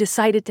when you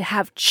decided to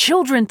have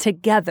children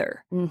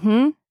together.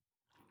 Mm-hmm.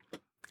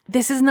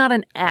 This is not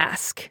an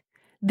ask.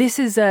 This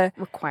is a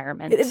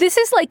requirement. This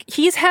is like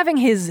he's having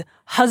his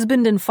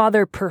husband and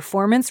father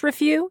performance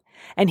review,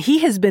 and he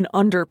has been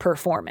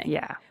underperforming.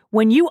 Yeah.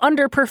 When you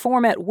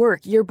underperform at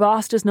work, your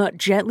boss does not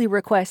gently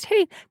request,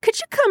 hey, could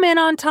you come in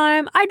on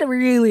time? I'd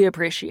really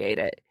appreciate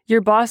it. Your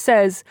boss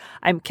says,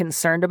 I'm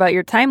concerned about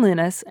your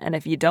timeliness, and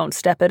if you don't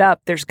step it up,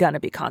 there's going to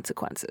be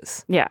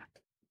consequences. Yeah.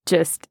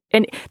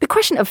 And the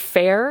question of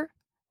fair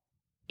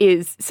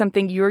is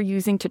something you're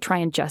using to try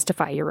and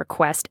justify your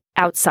request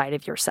outside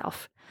of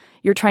yourself.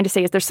 You're trying to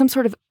say, is there some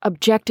sort of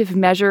objective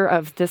measure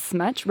of this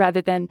much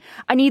rather than,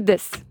 I need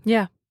this.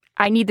 Yeah.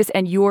 I need this,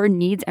 and your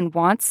needs and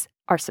wants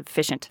are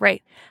sufficient.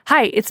 Right.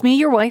 Hi, it's me,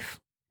 your wife.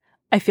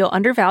 I feel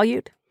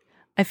undervalued.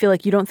 I feel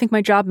like you don't think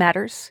my job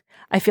matters.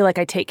 I feel like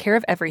I take care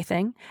of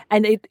everything.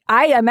 And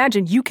I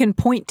imagine you can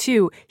point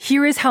to,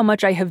 here is how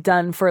much I have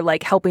done for,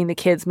 like, helping the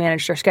kids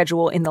manage their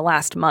schedule in the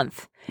last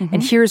month. Mm-hmm.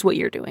 And here's what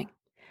you're doing.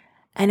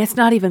 And it's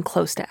not even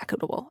close to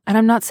equitable. And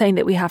I'm not saying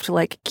that we have to,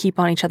 like, keep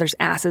on each other's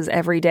asses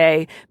every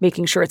day,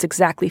 making sure it's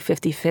exactly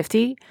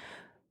 50-50,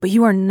 but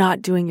you are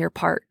not doing your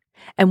part.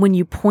 And when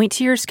you point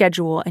to your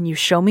schedule and you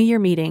show me your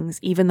meetings,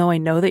 even though I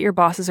know that your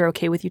bosses are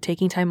okay with you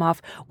taking time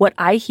off, what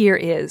I hear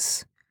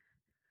is,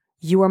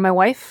 you are my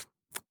wife,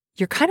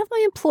 you're kind of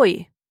my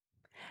employee,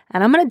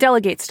 and I'm going to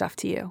delegate stuff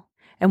to you.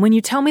 And when you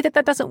tell me that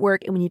that doesn't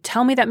work, and when you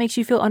tell me that makes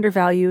you feel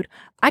undervalued,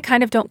 I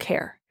kind of don't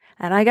care.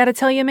 And I got to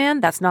tell you, man,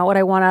 that's not what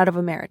I want out of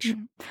a marriage.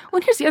 Mm-hmm. Well,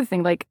 and here's the other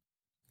thing, like,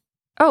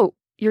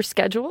 your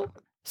schedule,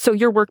 so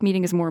your work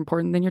meeting is more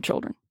important than your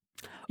children.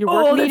 Your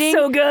work meeting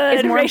so good,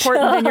 is more Rachel.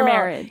 important than your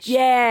marriage.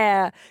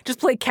 Yeah. Just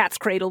play Cat's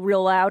Cradle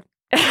real loud.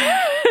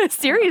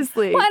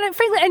 Seriously. Well, and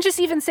frankly, and just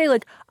even say,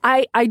 like,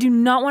 I do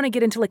not want to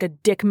get into, like, a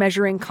dick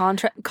measuring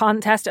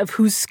contest of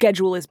whose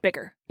schedule is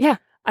bigger. Yeah.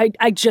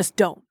 I just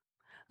don't.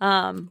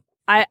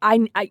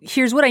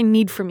 Here's what I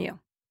need from you.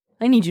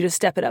 I need you to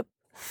step it up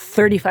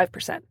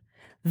 35%.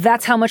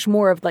 That's how much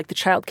more of, like, the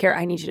childcare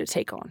I need you to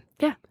take on.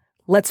 Yeah.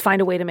 Let's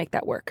find a way to make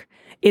that work.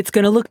 It's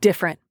going to look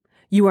different.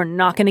 You are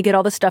not going to get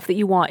all the stuff that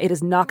you want. It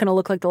is not going to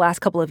look like the last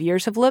couple of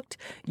years have looked.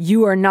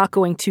 You are not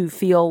going to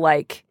feel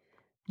like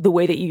the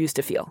way that you used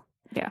to feel.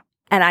 Yeah.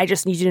 And I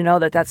just need you to know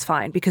that that's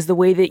fine, because the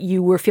way that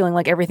you were feeling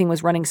like everything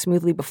was running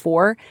smoothly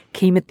before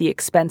came at the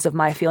expense of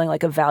my feeling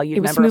like a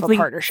valued member of a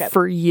partnership.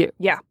 For you.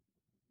 Yeah.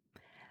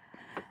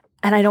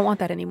 And I don't want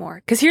that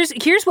anymore. Because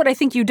here's what I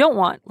think you don't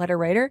want, letter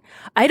writer.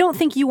 I don't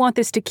think you want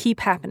this to keep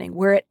happening,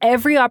 where at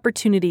every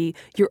opportunity,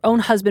 your own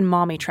husband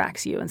mommy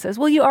tracks you and says,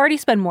 well, you already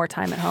spend more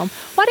time at home.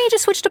 Why don't you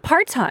just switch to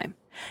part-time?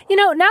 You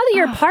know, now that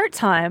you're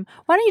part-time,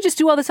 why don't you just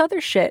do all this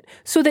other shit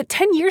so that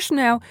 10 years from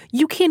now,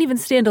 you can't even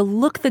stand to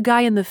look the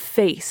guy in the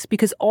face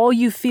because all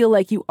you feel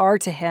like you are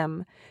to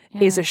him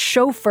is a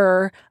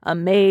chauffeur, a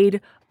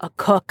maid, a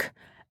cook,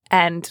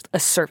 and a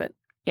servant.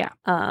 Yeah.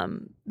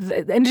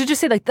 And to just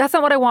say, like, that's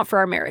not what I want for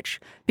our marriage.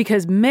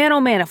 Because, man,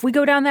 oh, man, if we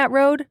go down that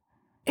road,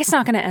 it's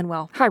not going to end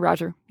well. Hi,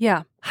 Roger.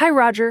 Yeah. Hi,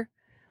 Roger.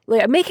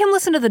 Like, make him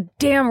listen to the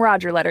damn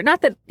Roger letter.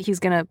 Not that he's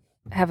going to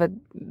have a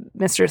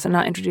mistress and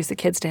not introduce the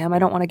kids to him. I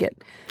don't want to get,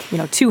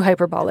 too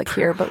hyperbolic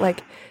here. But,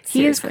 like,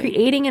 he is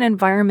creating an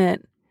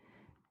environment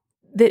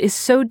that is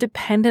so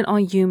dependent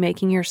on you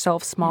making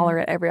yourself smaller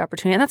at every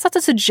opportunity. And that's not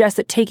to suggest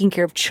that taking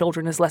care of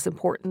children is less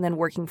important than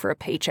working for a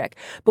paycheck.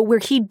 But where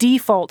he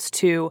defaults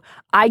to,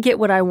 I get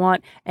what I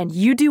want, and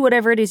you do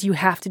whatever it is you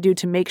have to do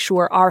to make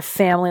sure our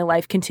family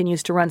life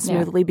continues to run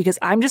smoothly, because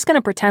I'm just going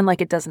to pretend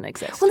like it doesn't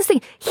exist. Well, this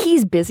thing,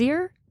 he's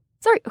busier.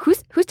 Sorry,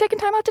 who's taking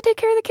time out to take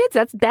care of the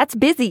kids? That's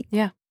busy.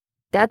 Yeah.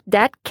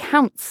 That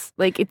counts.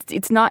 Like,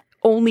 it's not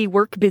only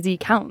work busy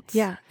counts.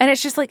 Yeah. And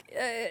it's just like,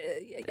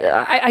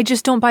 I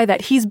just don't buy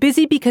that. He's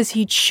busy because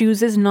he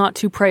chooses not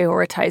to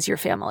prioritize your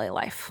family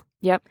life.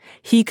 Yep.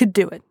 He could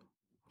do it.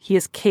 He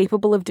is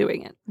capable of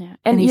doing it. Yeah.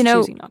 And he's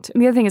choosing not to.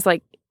 The other thing is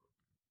like,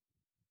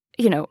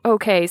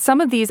 okay,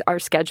 some of these are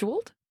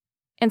scheduled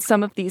and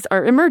some of these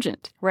are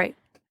emergent. Right.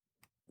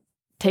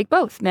 Take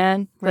both,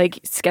 man. Right. Like,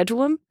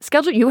 schedule them.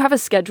 You have a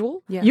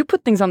schedule. Yeah. You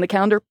put things on the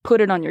calendar,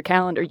 put it on your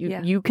calendar.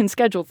 You can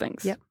schedule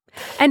things. Yep.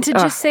 And to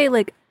just say,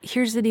 like,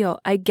 here's the deal.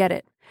 I get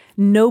it.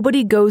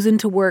 Nobody goes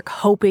into work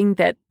hoping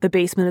that the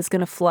basement is going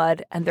to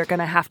flood and they're going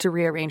to have to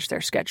rearrange their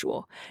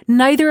schedule.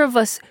 Neither of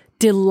us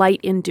delight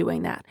in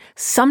doing that.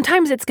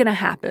 Sometimes it's going to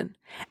happen.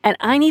 And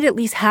I need at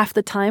least half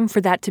the time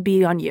for that to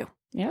be on you.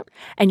 Yep.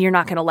 And you're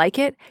not going to like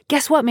it.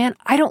 Guess what, man?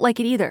 I don't like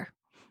it either.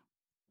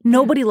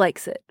 Nobody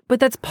likes it. But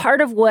that's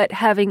part of what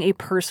having a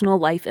personal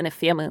life and a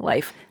family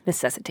life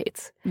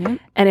necessitates. Mm-hmm.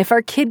 And if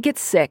our kid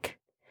gets sick,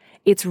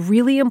 it's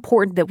really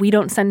important that we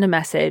don't send a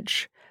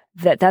message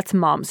that that's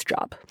mom's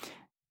job.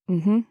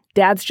 Mm-hmm.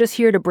 Dad's just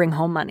here to bring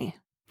home money.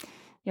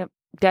 Yep.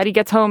 Daddy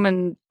gets home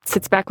and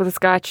sits back with a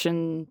scotch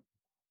and,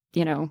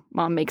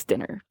 mom makes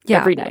dinner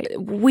every night.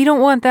 We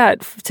don't want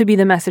that to be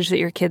the message that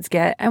your kids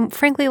get. And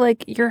frankly,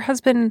 like, your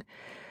husband,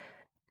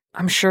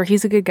 I'm sure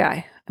he's a good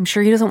guy. I'm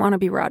sure he doesn't want to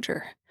be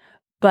Roger.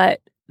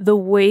 But the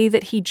way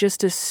that he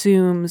just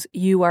assumes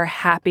you are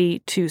happy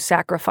to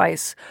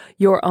sacrifice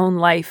your own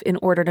life in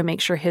order to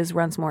make sure his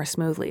runs more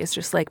smoothly is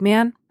just like,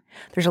 man,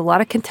 there's a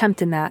lot of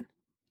contempt in that.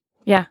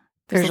 Yeah.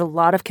 There's a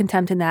lot of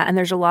contempt in that. And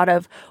there's a lot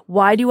of,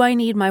 why do I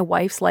need my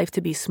wife's life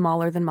to be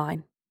smaller than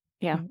mine?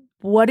 Yeah.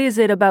 What is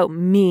it about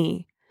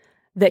me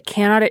that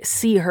cannot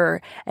see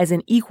her as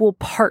an equal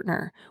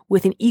partner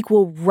with an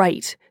equal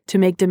right to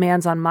make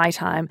demands on my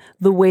time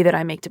the way that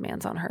I make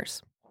demands on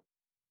hers?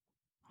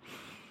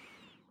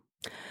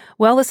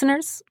 Well,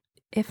 listeners,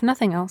 if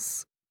nothing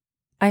else,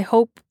 I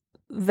hope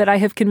that I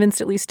have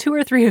convinced at least 2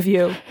 or 3 of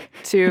you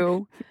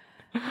to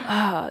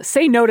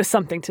say no to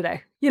something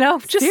today.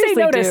 Just Seriously,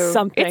 say no to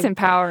something. It's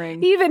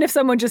empowering. Even if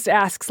someone just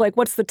asks, like,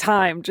 what's the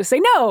time? Just say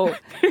no.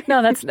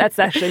 No, that's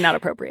actually not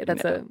appropriate.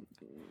 That's a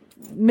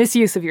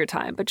misuse of your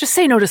time. But just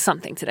say no to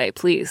something today,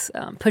 please.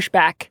 Push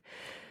back.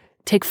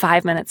 Take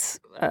 5 minutes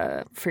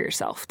for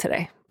yourself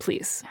today,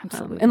 please.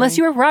 Absolutely. Unless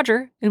you are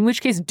Roger, in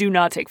which case, do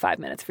not take 5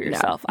 minutes for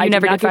yourself. You I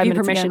never do not get 5 give you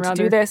minutes permission again, to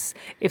do Roger. this.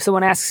 If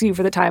someone asks you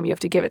for the time, you have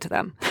to give it to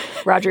them.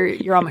 Roger,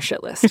 you're on my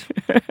shit list.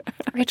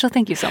 Rachel,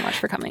 thank you so much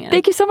for coming in.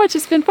 Thank you so much.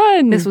 It's been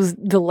fun. This was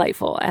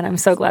delightful, and I'm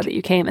so glad that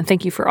you came, and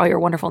thank you for all your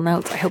wonderful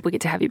notes. I hope we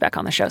get to have you back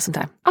on the show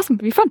sometime. Awesome.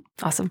 It'd be fun.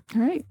 Awesome.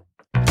 All right.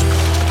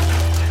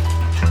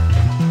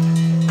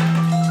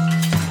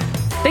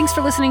 Thanks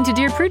for listening to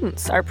Dear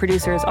Prudence. Our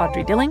producer is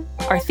Audrey Dilling.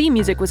 Our theme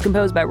music was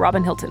composed by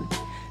Robin Hilton.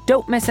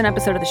 Don't miss an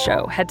episode of the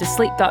show. Head to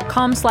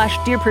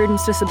slate.com/Dear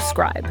Prudence to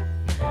subscribe.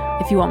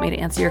 If you want me to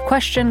answer your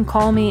question,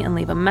 call me and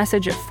leave a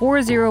message at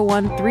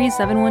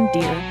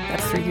 401-371-DEAR.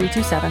 That's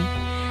 3327.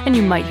 And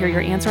you might hear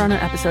your answer on an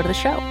episode of the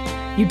show.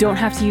 You don't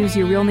have to use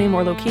your real name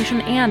or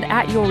location, and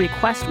at your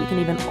request, we can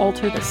even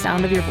alter the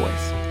sound of your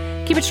voice.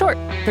 Keep it short,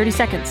 30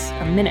 seconds,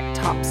 a minute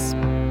tops.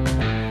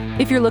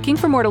 If you're looking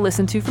for more to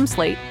listen to from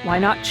Slate, why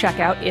not check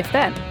out If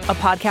Then, a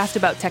podcast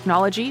about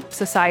technology,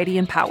 society,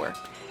 and power.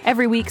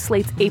 Every week,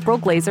 Slate's April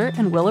Glazer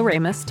and Willa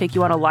Ramus take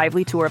you on a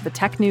lively tour of the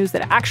tech news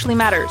that actually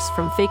matters,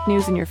 from fake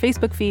news in your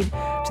Facebook feed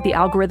to the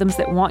algorithms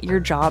that want your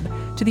job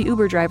to the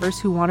Uber drivers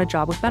who want a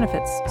job with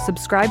benefits.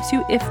 Subscribe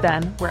to If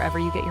Then wherever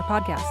you get your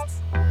podcasts.